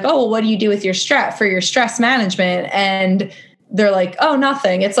you're like, oh, well, what do you do with your stress management? And they're like, oh,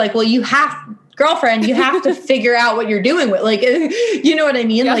 nothing. It's like, well, girlfriend, you have to figure out what you're doing with, like, you know what I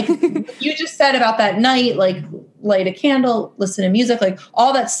mean? Yeah. Like you just said about that night, like light a candle, listen to music, like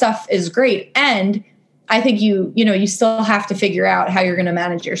all that stuff is great. And I think you still have to figure out how you're going to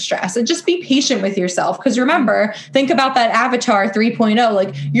manage your stress and just be patient with yourself. Because remember, think about that Avatar 3.0,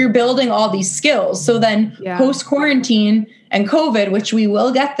 like you're building all these skills. So then post quarantine and COVID, which we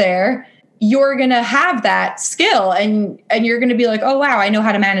will get there, you're going to have that skill and you're going to be like, oh, wow, I know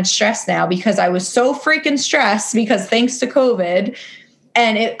how to manage stress now because I was so freaking stressed because thanks to COVID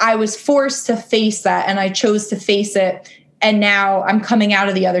and I was forced to face that and I chose to face it. And now I'm coming out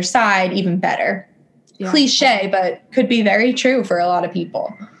of the other side even better. Yeah. Cliche, but could be very true for a lot of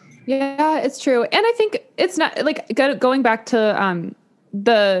people. Yeah, it's true. And I think it's not like going back to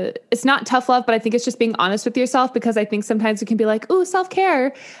it's not tough love, but I think it's just being honest with yourself, because I think sometimes it can be like, oh,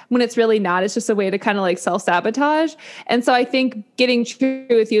 self-care, when it's really not. It's just a way to kind of like self-sabotage. And so I think getting true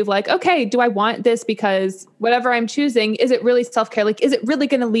with you of like, okay, do I want this because whatever I'm choosing, is it really self-care? Like, is it really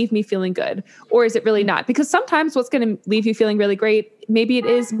going to leave me feeling good, or is it really not? Because sometimes what's going to leave you feeling really great, maybe it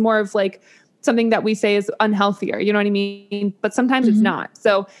is more of like something that we say is unhealthier, you know what I mean? But sometimes it's not.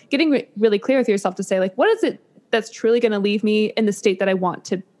 So getting really clear with yourself to say like, what is it that's truly going to leave me in the state that I want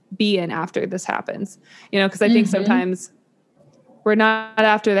to be in after this happens, you know, because I think sometimes we're not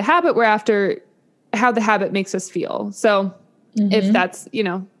after the habit, we're after how the habit makes us feel. So if that's, you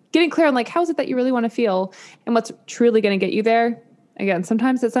know, getting clear on like, how is it that you really want to feel and what's truly going to get you there? Again,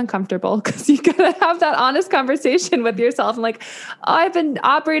 sometimes it's uncomfortable because you got to have that honest conversation with yourself. And like, oh, I've been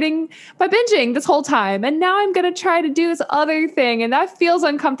operating by binging this whole time, and now I'm going to try to do this other thing. And that feels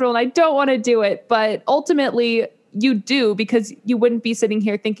uncomfortable and I don't want to do it. But ultimately you do, because you wouldn't be sitting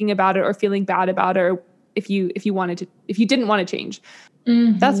here thinking about it or feeling bad about it, or if you didn't want to change.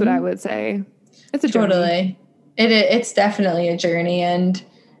 That's what I would say. It's a journey. Totally. It's definitely a journey, and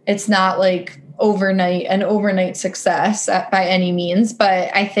it's not like overnight success by any means.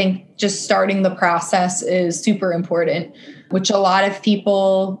 But I think just starting the process is super important, which a lot of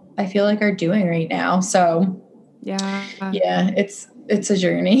people I feel like are doing right now. So yeah, it's a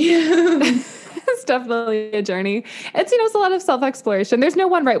journey. It's definitely a journey. It's, you know, it's a lot of self-exploration. There's no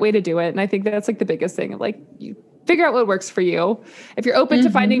one right way to do it. And I think that's like the biggest thing of like, you figure out what works for you. If you're open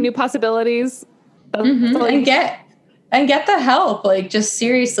to finding new possibilities, and get the help. Like, just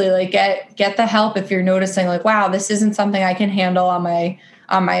seriously, like get the help if you're noticing like, wow, this isn't something I can handle on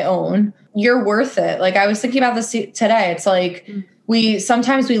my own. You're worth it. Like, I was thinking about this today. It's like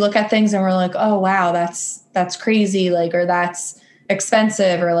sometimes we look at things and we're like, oh wow, that's crazy. Like, or that's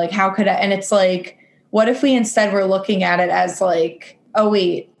expensive, or like, how could I? And it's like, what if we instead were looking at it as like, oh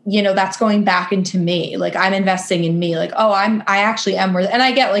wait, you know, that's going back into me. Like, I'm investing in me. Like, oh, I actually am worth it. And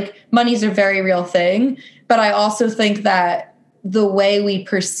I get like money's a very real thing, but I also think that the way we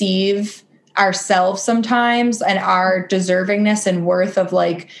perceive ourselves sometimes and our deservingness and worth of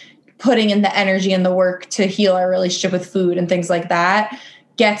like putting in the energy and the work to heal our relationship with food and things like that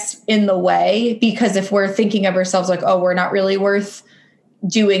gets in the way. Because if we're thinking of ourselves like, oh, we're not really worth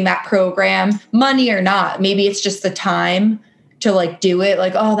doing that program, money or not, maybe it's just the time to like do it.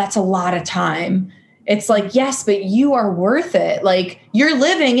 Like, oh, that's a lot of time. It's like, yes, but you are worth it. Like, you're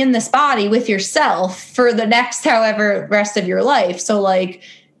living in this body with yourself for the next however rest of your life. So like,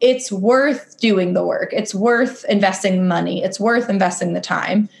 it's worth doing the work. It's worth investing the money. It's worth investing the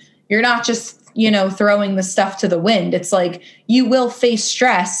time. You're not just, you know, throwing the stuff to the wind. It's like, you will face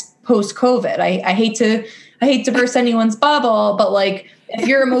stress post-COVID. I hate to burst anyone's bubble, but like, if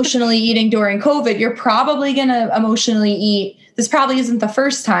you're emotionally eating during COVID, you're probably going to emotionally eat. This probably isn't the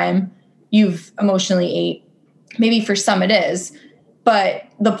first time you've emotionally ate. Maybe for some it is. But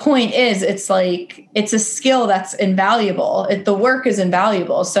the point is, it's like, it's a skill that's invaluable. The work is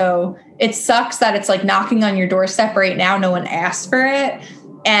invaluable. So it sucks that it's like knocking on your doorstep right now. No one asked for it.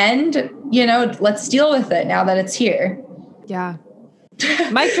 And, you know, let's deal with it now that it's here. Yeah.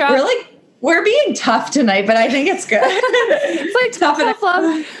 Mic drop. We're being tough tonight, but I think it's good. It's like tough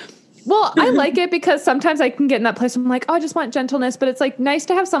love. Well, I like it because sometimes I can get in that place. I'm like, oh, I just want gentleness, but it's like nice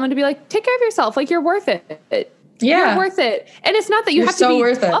to have someone to be like, take care of yourself. Like, you're worth it. You're worth it. And it's not that you have to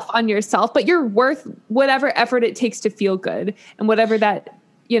be tough on yourself, but you're worth whatever effort it takes to feel good, and whatever that,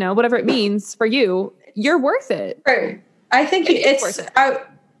 you know, whatever it means for you, you're worth it. Right. I think it's worth it.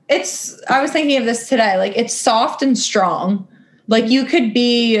 I was thinking of this today. Like, it's soft and strong. Like, you could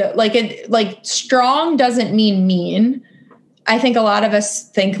be like strong doesn't mean mean. I think a lot of us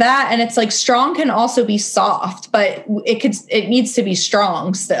think that. And it's like, strong can also be soft, but it needs to be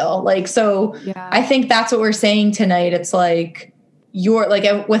strong still. Like, so I think that's what we're saying tonight. It's like, you're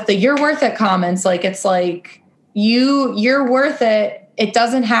like, with the you're worth it comments, like, it's like, you're worth it. It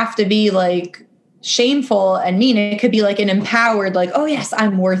doesn't have to be like shameful and mean. It could be like an empowered, like, oh yes,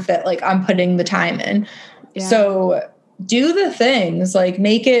 I'm worth it. Like, I'm putting the time in. Yeah. So do the things, like,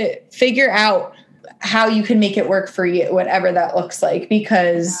 figure out how you can make it work for you, whatever that looks like,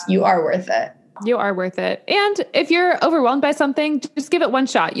 because you are worth it. You are worth it. And if you're overwhelmed by something, just give it one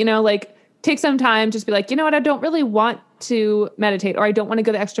shot, you know, like, take some time, just be like, you know what? I don't really want to meditate, or I don't want to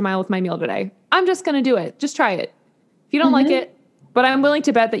go the extra mile with my meal today. I'm just going to do it. Just try it. If you don't like it, but I'm willing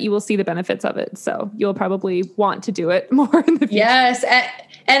to bet that you will see the benefits of it. So you'll probably want to do it more in the future. Yes.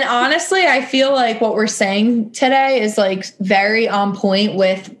 And honestly, I feel like what we're saying today is like very on point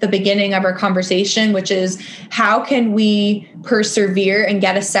with the beginning of our conversation, which is how can we persevere and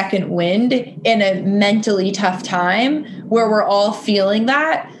get a second wind in a mentally tough time where we're all feeling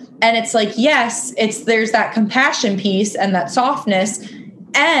that. And it's like, yes, there's that compassion piece and that softness.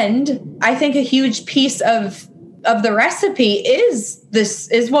 And I think a huge piece of the recipe is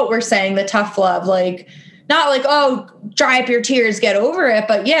what we're saying, the tough love, like, not like, oh, dry up your tears, get over it.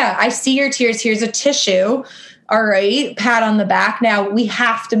 But yeah, I see your tears. Here's a tissue. All right, pat on the back. Now we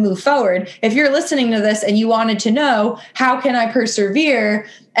have to move forward. If you're listening to this and you wanted to know, how can I persevere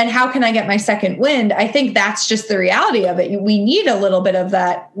and how can I get my second wind? I think that's just the reality of it. We need a little bit of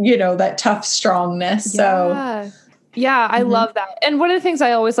that, that tough strongness. Yeah. So yeah, I love that. And one of the things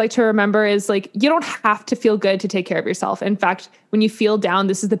I always like to remember is like, you don't have to feel good to take care of yourself. In fact, when you feel down,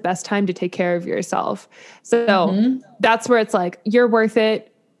 this is the best time to take care of yourself. So that's where it's like, you're worth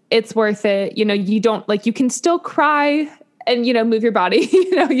it. It's worth it. You don't like, you can still cry and, move your body,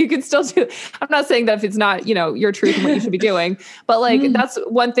 you can still do, I'm not saying that if it's not, your truth and what you should be doing, but like, that's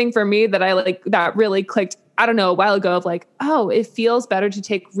one thing for me that I like, that really clicked, I don't know, a while ago of like, oh, it feels better to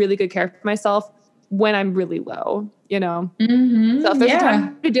take really good care of myself when I'm really low, So if there's a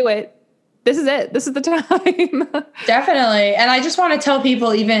time to do it, this is it. This is the time. Definitely. And I just want to tell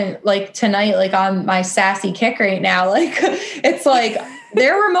people, even like tonight, like on my sassy kick right now, like it's like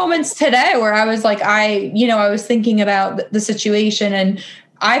there were moments today where I was like, I was thinking about the situation and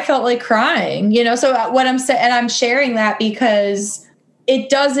I felt like crying, so what I'm saying, and I'm sharing that because it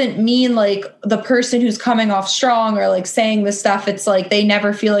doesn't mean like the person who's coming off strong or like saying this stuff, it's like they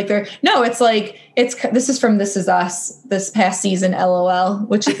never feel like it's like, this is from This Is Us this past season, LOL,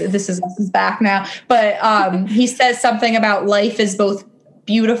 which This Is Us is back now. But he says something about life is both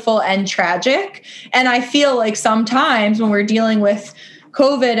beautiful and tragic. And I feel like sometimes when we're dealing with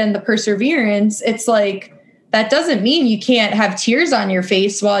COVID and the perseverance, it's like, that doesn't mean you can't have tears on your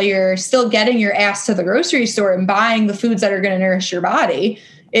face while you're still getting your ass to the grocery store and buying the foods that are going to nourish your body.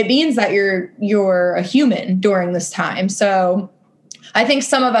 It means that you're a human during this time. So I think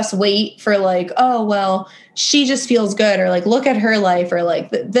some of us wait for like, oh, well, she just feels good, or like, look at her life, or like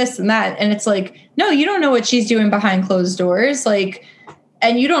this and that. And it's like, no, you don't know what she's doing behind closed doors. Like,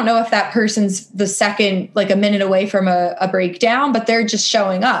 and you don't know if that person's the second, like a minute away from a breakdown, but they're just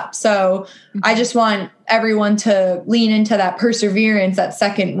showing up. So I just want everyone to lean into that perseverance, that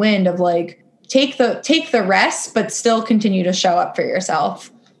second wind of like, take the rest, but still continue to show up for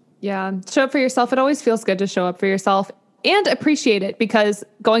yourself. Yeah. Show up for yourself. It always feels good to show up for yourself and appreciate it, because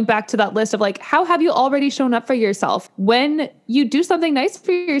going back to that list of like, how have you already shown up for yourself? When you do something nice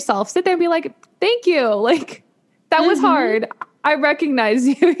for yourself, sit there and be like, thank you. Like, that was hard. I recognize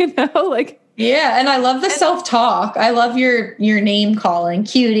you, like. Yeah. And I love the self-talk. I love your name calling,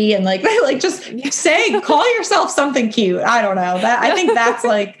 cutie. And like just saying, call yourself something cute. I don't know that. I think that's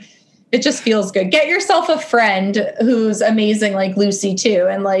like, it just feels good. Get yourself a friend who's amazing, like Lucy too.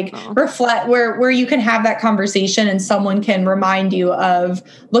 And like reflect where you can have that conversation and someone can remind you of,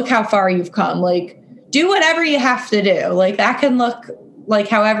 look how far you've come. Like, do whatever you have to do. Like, that can look like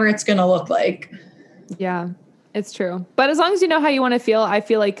however it's going to look like. Yeah. It's true. But as long as you know how you want to feel, I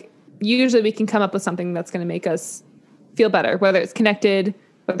feel like usually we can come up with something that's going to make us feel better, whether it's connected,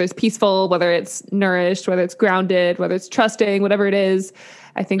 whether it's peaceful, whether it's nourished, whether it's grounded, whether it's trusting, whatever it is.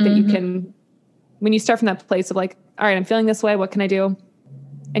 I think that you can, when you start from that place of like, all right, I'm feeling this way, what can I do?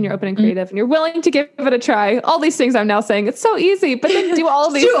 And you're open and creative and you're willing to give it a try. All these things I'm now saying, it's so easy, but then do all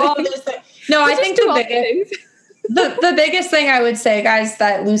of these things. No, I think the biggest thing I would say, guys,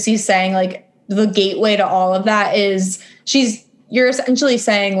 that Lucy's saying, like, the gateway to all of that is you're essentially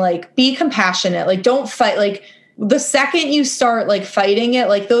saying like, be compassionate, like don't fight. Like the second you start like fighting it,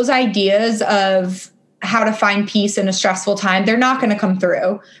 like those ideas of how to find peace in a stressful time, they're not going to come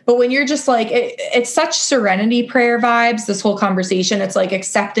through. But when you're just like, it's such serenity prayer vibes, this whole conversation, it's like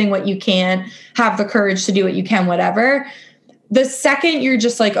accepting what you can, have the courage to do what you can, whatever. The second you're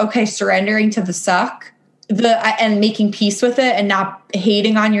just like, okay, surrendering to the suck, and making peace with it and not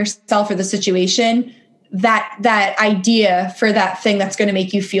hating on yourself or the situation, that idea for that thing that's going to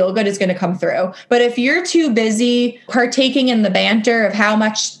make you feel good is going to come through. But if you're too busy partaking in the banter of how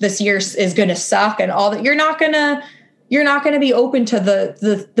much this year is going to suck and all that, you're not going to be open to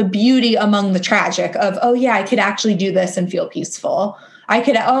the beauty among the tragic of, oh yeah, I could actually do this and feel peaceful.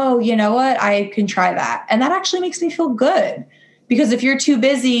 Oh, you know what? I can try that. And that actually makes me feel good, because if you're too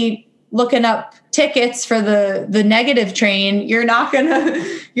busy looking up tickets for the negative train, you're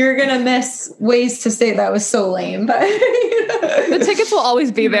gonna miss ways to say that was so lame. But the tickets will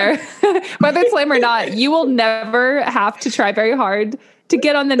always be there. Whether it's lame or not, you will never have to try very hard to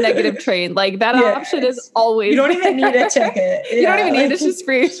get on the negative train. Like that option is always you don't even need a ticket. You don't even need it. It's just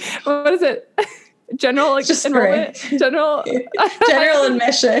free. What is it? General enrollment? General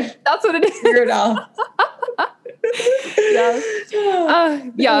admission. That's what it is. Figure it out.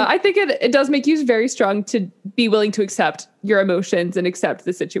 I think it does make you very strong to be willing to accept your emotions and accept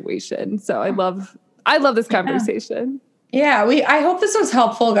the situation. So I love this conversation. Yeah, I hope this was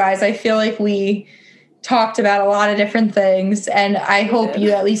helpful, guys. I feel like we talked about a lot of different things, and I hope you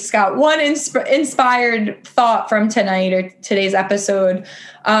at least got one inspired thought from tonight or today's episode.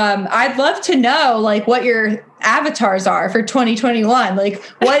 I'd love to know like what your avatars are for 2021. Like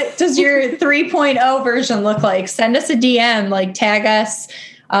what does your 3.0 version look like? Send us a DM, like tag us.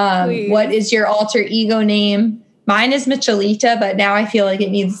 What is your alter ego name? Mine is Michelita, but now I feel like it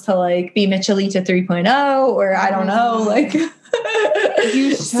needs to like be Michelita 3.0 or I don't know, like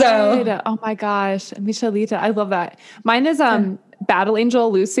you should. Oh my gosh, Michelita. I love that. Mine is Battle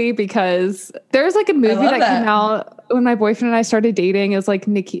Angel Lucy, because there's like a movie that came out when my boyfriend and I started dating. It was like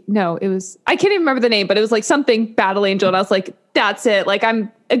I can't even remember the name, but it was like something Battle Angel. And I was like, that's it. Like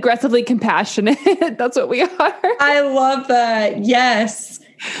I'm aggressively compassionate. That's what we are. I love that. Yes.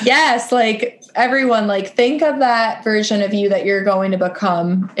 Like everyone, like think of that version of you that you're going to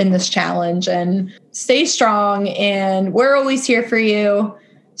become in this challenge, and stay strong. And we're always here for you.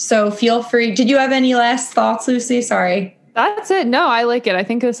 So feel free. Did you have any last thoughts, Lucy? Sorry. That's it. No, I like it. I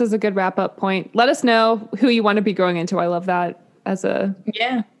think this is a good wrap up point. Let us know who you want to be growing into. I love that as a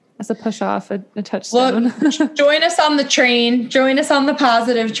push off, a touchstone. Look, join us on the train, join us on the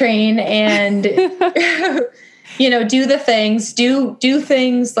positive train, and do the things, do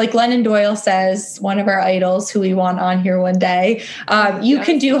things like Glennon Doyle says, one of our idols who we want on here one day. You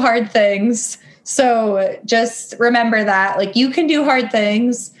can do hard things. So just remember that, like, you can do hard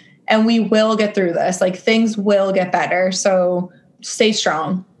things and we will get through this. Like, things will get better. So stay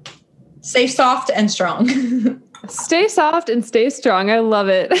strong, stay soft and strong. Stay soft and stay strong. I love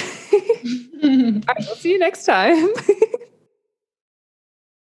it. All right, we'll see you next time.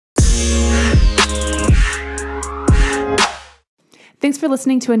 Thanks for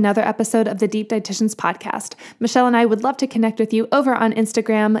listening to another episode of the Deep Dietitians podcast. Michelle and I would love to connect with you over on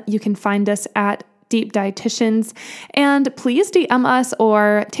Instagram. You can find us at Deep Dietitians, and please DM us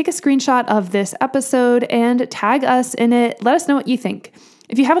or take a screenshot of this episode and tag us in it. Let us know what you think.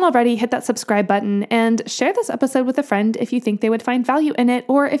 If you haven't already, hit that subscribe button and share this episode with a friend if you think they would find value in it,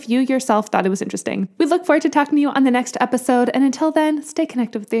 or if you yourself thought it was interesting. We look forward to talking to you on the next episode, and until then, stay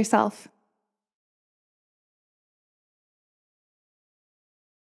connected with yourself.